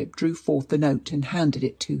 Brodribb drew forth the note and handed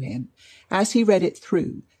it to him. As he read it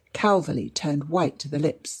through, Calverley turned white to the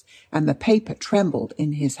lips, and the paper trembled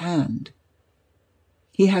in his hand.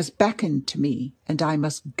 "He has beckoned to me, and I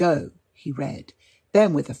must go," he read.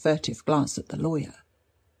 Then, with a furtive glance at the lawyer,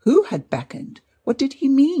 "Who had beckoned? What did he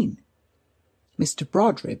mean?" Mr.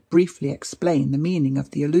 Brodribb briefly explained the meaning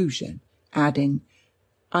of the allusion, adding,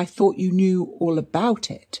 "I thought you knew all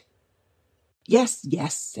about it." Yes,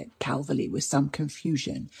 said Calverley with some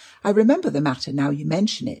confusion. "I remember the matter now you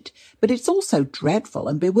mention it, but it's all so dreadful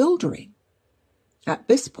and bewildering." At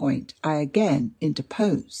this point I again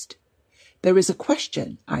interposed. "There is a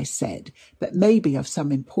question," I said, "that may be of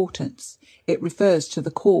some importance. It refers to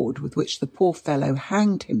the cord with which the poor fellow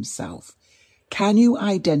hanged himself. Can you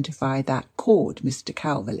identify that cord, Mr.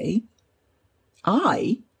 Calverley?"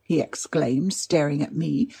 "I?" he exclaimed, staring at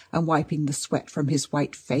me and wiping the sweat from his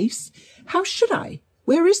white face. "How should I?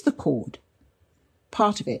 Where is the cord?"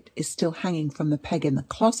 "Part of it is still hanging from the peg in the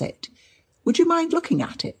closet. Would you mind looking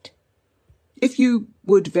at it?" "If you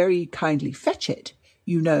would very kindly fetch it.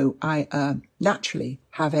 You know, I naturally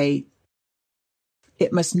have a—"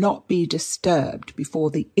 "It must not be disturbed before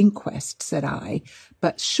the inquest," said I.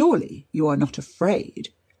 "But surely you are not afraid?"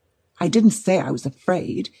 "I didn't say I was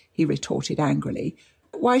afraid," he retorted angrily.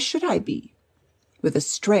 "Why should I be?" With a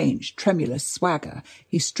strange, tremulous swagger,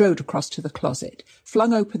 he strode across to the closet,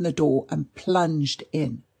 flung open the door, and plunged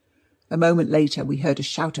in. A moment later we heard a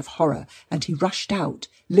shout of horror, and he rushed out,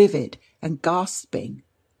 livid and gasping.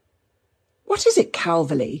 "What is it,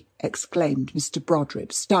 Calverley?" exclaimed Mr.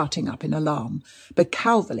 Brodribb, starting up in alarm. But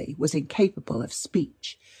Calverley was incapable of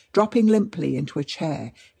speech. Dropping limply into a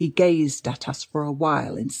chair, he gazed at us for a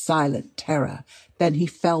while in silent terror. Then he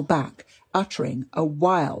fell back, uttering a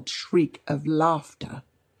wild shriek of laughter.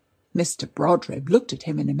 Mr. Brodribb looked at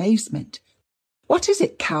him in amazement. "What is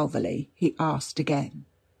it, Calverley?" he asked again.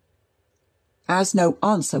 As no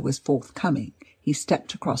answer was forthcoming, he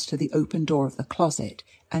stepped across to the open door of the closet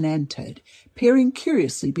and entered, peering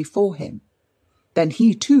curiously before him. Then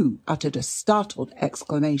he too uttered a startled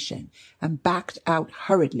exclamation and backed out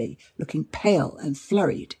hurriedly, looking pale and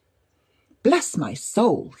flurried. "Bless my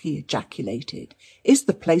soul!" he ejaculated. "Is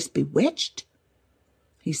the place bewitched?"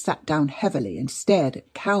 He sat down heavily and stared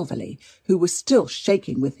at Calverley, who was still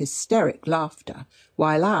shaking with hysteric laughter,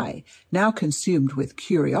 while I, now consumed with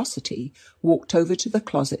curiosity, walked over to the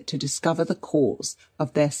closet to discover the cause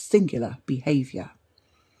of their singular behaviour.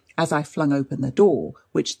 As I flung open the door,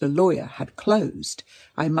 which the lawyer had closed,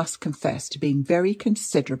 I must confess to being very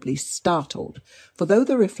considerably startled, for though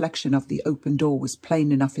the reflection of the open door was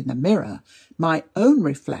plain enough in the mirror, my own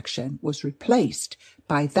reflection was replaced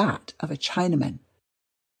by that of a Chinaman.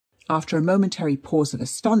 After a momentary pause of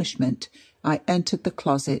astonishment, I entered the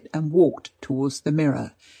closet and walked towards the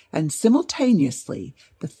mirror, and simultaneously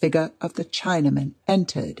the figure of the Chinaman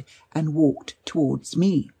entered and walked towards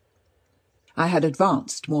me. I had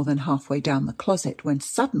advanced more than halfway down the closet when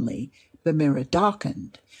suddenly the mirror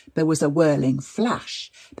darkened. There was a whirling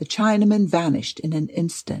flash. The Chinaman vanished in an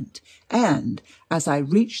instant, and, as I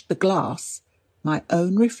reached the glass, my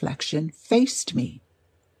own reflection faced me.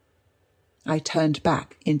 I turned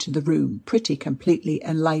back into the room pretty completely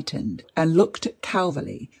enlightened and looked at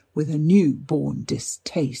Calverley with a new-born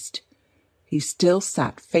distaste. He still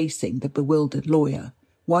sat facing the bewildered lawyer,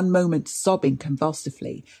 one moment sobbing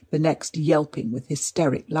convulsively, the next yelping with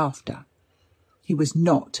hysteric laughter. He was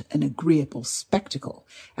not an agreeable spectacle,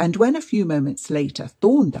 and when a few moments later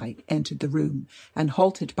Thorndyke entered the room and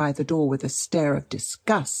halted by the door with a stare of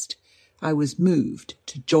disgust, I was moved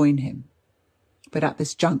to join him. But at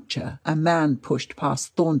this juncture a man pushed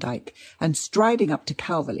past Thorndyke and, striding up to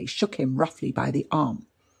Calverley, shook him roughly by the arm.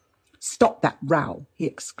 "Stop that row!" he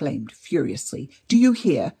exclaimed furiously. "Do you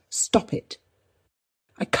hear? Stop it!"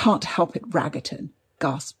 "I can't help it, Raggerton,"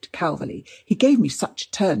 gasped Calverley. "He gave me such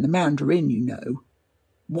a turn, the Mandarin, you know."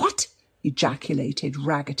 "What?" ejaculated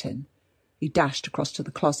Raggerton. He dashed across to the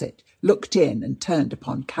closet, looked in, and turned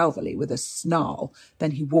upon Calverley with a snarl.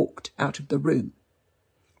 Then he walked out of the room.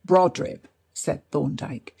 "Brodribb," said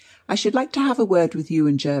Thorndyke, "I should like to have a word with you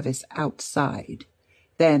and Jervis outside."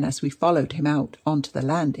 Then, as we followed him out onto the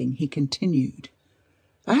landing, he continued,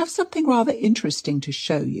 "I have something rather interesting to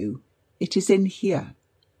show you. It is in here."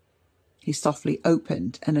 He softly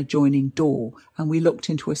opened an adjoining door, and we looked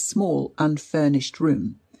into a small, unfurnished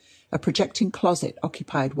room. A projecting closet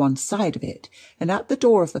occupied one side of it, and at the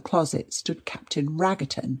door of the closet stood Captain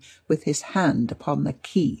Raggerton with his hand upon the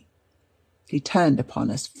key. He turned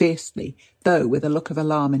upon us fiercely, though with a look of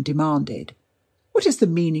alarm, and demanded, "What is the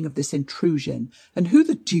meaning of this intrusion, and who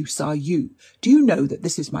the deuce are you? Do you know that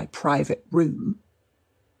this is my private room?"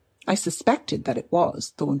 "I suspected that it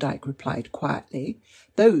was," Thorndyke replied quietly.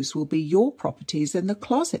 "Those will be your properties in the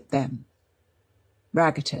closet, then."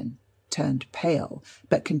 Raggerton turned pale,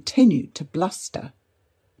 but continued to bluster.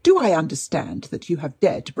 "Do I understand that you have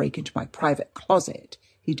dared to break into my private closet?"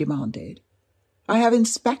 he demanded. "I have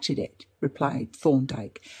inspected it," replied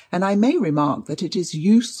Thorndyke, "and I may remark that it is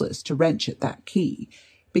useless to wrench at that key,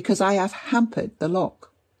 because I have hampered the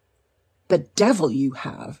lock." "The devil you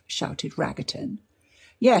have!" shouted Raggerton.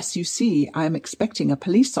 "Yes, you see, I am expecting a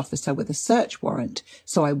police officer with a search warrant,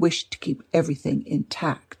 so I wish to keep everything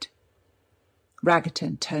intact."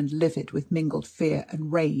 Raggerton turned livid with mingled fear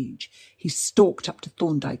and rage. He stalked up to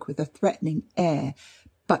Thorndyke with a threatening air,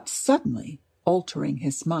 but suddenly, altering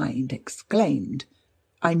his mind, exclaimed,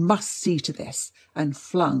 "I must see to this," and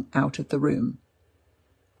flung out of the room.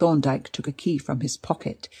 Thorndyke took a key from his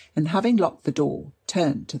pocket, and having locked the door,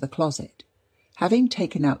 turned to the closet. Having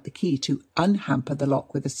taken out the key to unhamper the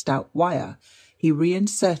lock with a stout wire, he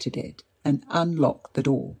reinserted it and unlocked the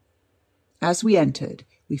door. As we entered,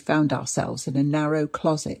 we found ourselves in a narrow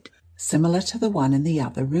closet, similar to the one in the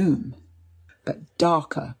other room, but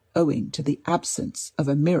darker owing to the absence of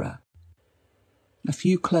a mirror. A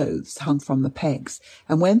few clothes hung from the pegs,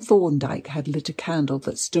 and when Thorndyke had lit a candle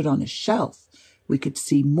that stood on a shelf, we could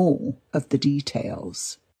see more of the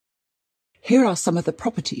details. "Here are some of the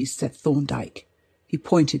properties," said Thorndyke. He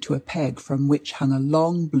pointed to a peg from which hung a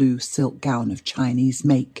long blue silk gown of Chinese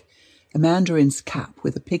make, a mandarin's cap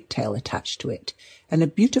with a pigtail attached to it, and a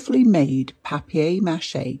beautifully made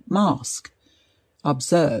papier-mâché mask.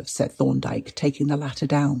 "Observe," said Thorndyke, taking the latter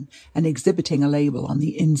down and exhibiting a label on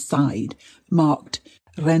the inside marked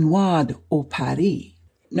 "Renoir au Paris."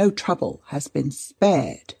 "No trouble has been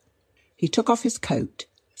spared." He took off his coat,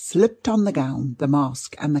 slipped on the gown, the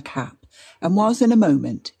mask, and the cap, and was in a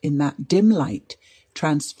moment, in that dim light,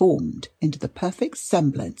 transformed into the perfect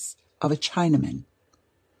semblance of a Chinaman.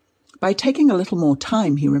 "By taking a little more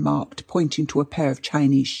time," he remarked, pointing to a pair of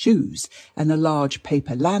Chinese shoes and a large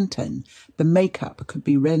paper lantern, "the make-up could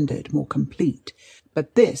be rendered more complete.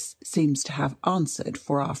 But this seems to have answered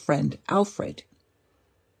for our friend Alfred."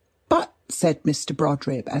 "But," said Mr.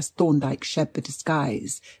 Brodribb, as Thorndyke shed the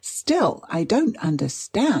disguise, "still, I don't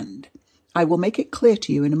understand." "I will make it clear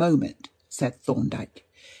to you in a moment," said Thorndyke.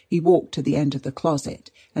 He walked to the end of the closet,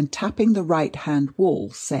 and tapping the right-hand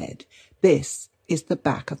wall, said, "This is the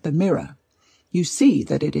back of the mirror. You see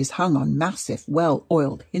that it is hung on massive,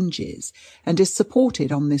 well-oiled hinges, and is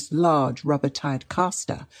supported on this large rubber-tired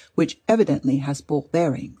caster, which evidently has ball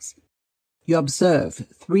bearings. You observe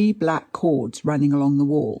 3 black cords running along the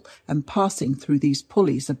wall and passing through these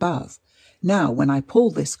pulleys above. Now, when I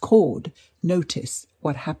pull this cord, notice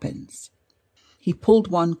what happens." He pulled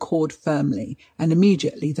one cord firmly, and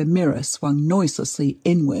immediately the mirror swung noiselessly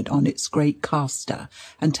inward on its great caster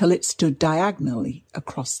until it stood diagonally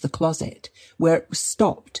across the closet, where it was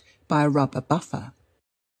stopped by a rubber buffer.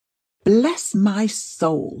 "Bless my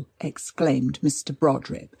soul!" exclaimed Mr.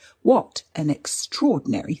 Brodribb. "What an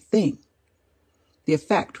extraordinary thing!" The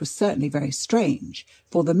effect was certainly very strange,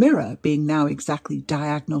 for the mirror being now exactly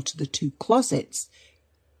diagonal to the 2 closets,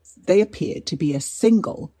 they appeared to be a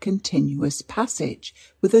single continuous passage,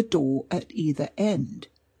 with a door at either end.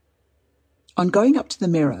 On going up to the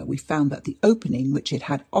mirror, we found that the opening which it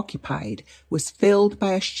had occupied was filled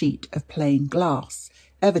by a sheet of plain glass,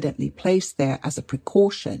 evidently placed there as a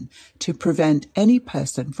precaution to prevent any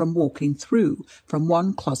person from walking through from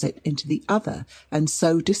one closet into the other, and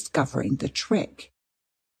so discovering the trick.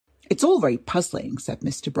 "It's all very puzzling," said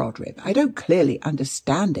Mr. Brodribb. "I don't clearly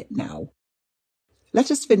understand it now." "Let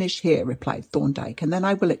us finish here," replied Thorndyke, "and then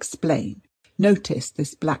I will explain. Notice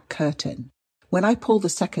this black curtain. When I pull the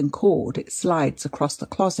second cord, it slides across the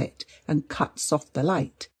closet and cuts off the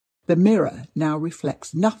light. The mirror now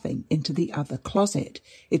reflects nothing into the other closet.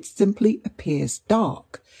 It simply appears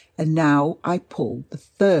dark. And now I pull the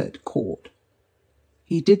third cord."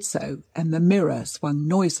 He did so, and the mirror swung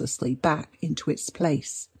noiselessly back into its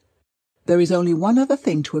place. "There is only one other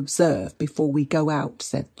thing to observe before we go out,"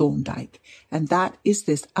 said Thorndyke, "and that is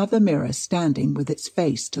this other mirror standing with its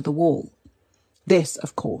face to the wall. This,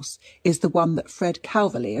 of course, is the one that Fred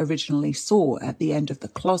Calverley originally saw at the end of the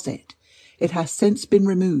closet. It has since been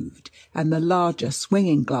removed and the larger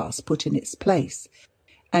swinging glass put in its place.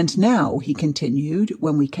 And now," he continued,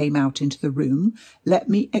 when we came out into the room, "let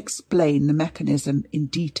me explain the mechanism in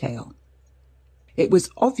detail. It was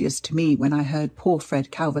obvious to me when I heard poor Fred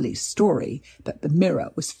Calverley's story that the mirror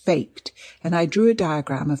was faked, and I drew a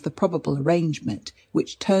diagram of the probable arrangement,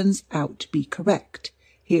 which turns out to be correct.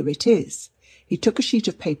 Here it is." He took a sheet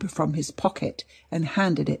of paper from his pocket and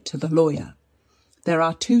handed it to the lawyer. "There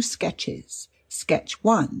are 2 sketches. Sketch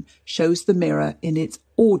 1 shows the mirror in its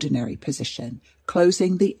ordinary position,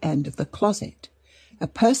 closing the end of the closet. A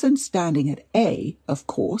person standing at A, of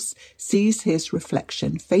course, sees his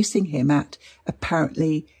reflection facing him at,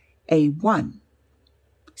 apparently, A1.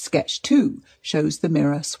 Sketch 2 shows the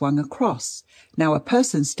mirror swung across. Now, a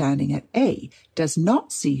person standing at A does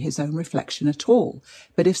not see his own reflection at all,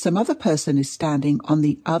 but if some other person is standing on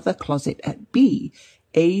the other closet at B,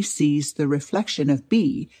 A sees the reflection of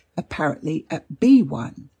B, apparently at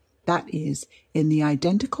B1. That is, in the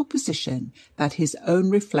identical position that his own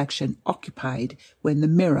reflection occupied when the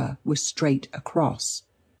mirror was straight across."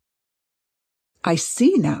 "I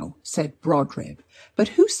see now," said Brodribb. "But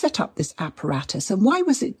who set up this apparatus, and why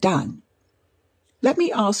was it done?" "Let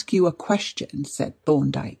me ask you a question," said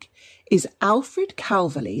Thorndyke. "Is Alfred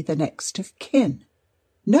Calverley the next of kin?"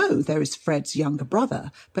 "No, there is Fred's younger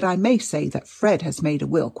brother, but I may say that Fred has made a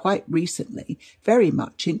will quite recently, very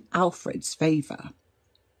much in Alfred's favour."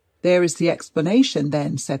 "There is the explanation,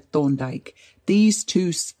 then," said Thorndyke. "These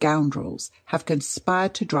 2 scoundrels have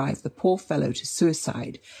conspired to drive the poor fellow to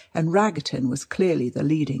suicide, and Raggerton was clearly the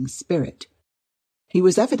leading spirit. He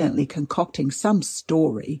was evidently concocting some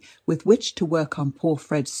story with which to work on poor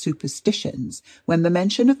Fred's superstitions when the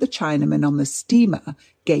mention of the Chinaman on the steamer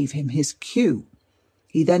gave him his cue.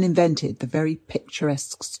 He then invented the very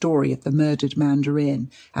picturesque story of the murdered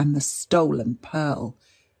Mandarin and the stolen pearl.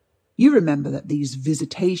 You remember that these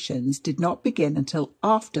visitations did not begin until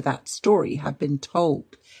after that story had been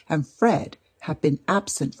told, and Fred had been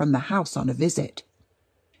absent from the house on a visit.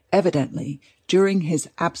 Evidently, during his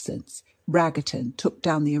absence, Raggerton took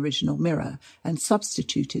down the original mirror and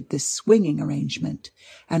substituted this swinging arrangement,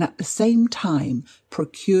 and at the same time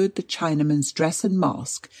procured the Chinaman's dress and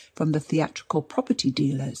mask from the theatrical property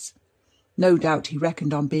dealers. No doubt he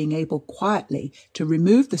reckoned on being able quietly to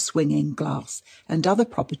remove the swinging glass and other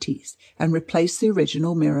properties and replace the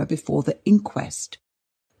original mirror before the inquest."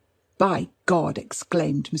 "By God!"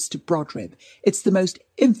 exclaimed Mr. Brodribb, "it's the most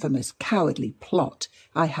infamous, cowardly plot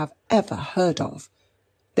I have ever heard of.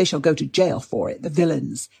 They shall go to jail for it, the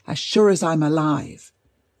villains, as sure as I'm alive."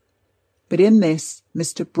 But in this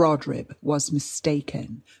Mr. Brodribb was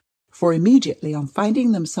mistaken, for immediately on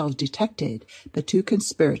finding themselves detected, the 2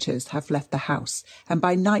 conspirators have left the house, and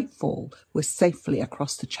by nightfall were safely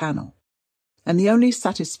across the Channel. And the only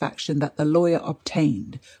satisfaction that the lawyer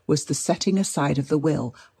obtained was the setting aside of the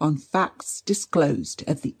will on facts disclosed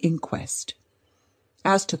at the inquest.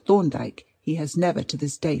 As to Thorndyke, he has never to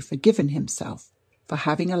this day forgiven himself for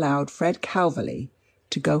having allowed Fred Calverley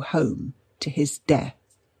to go home to his death.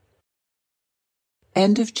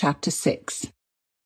 End of chapter 6.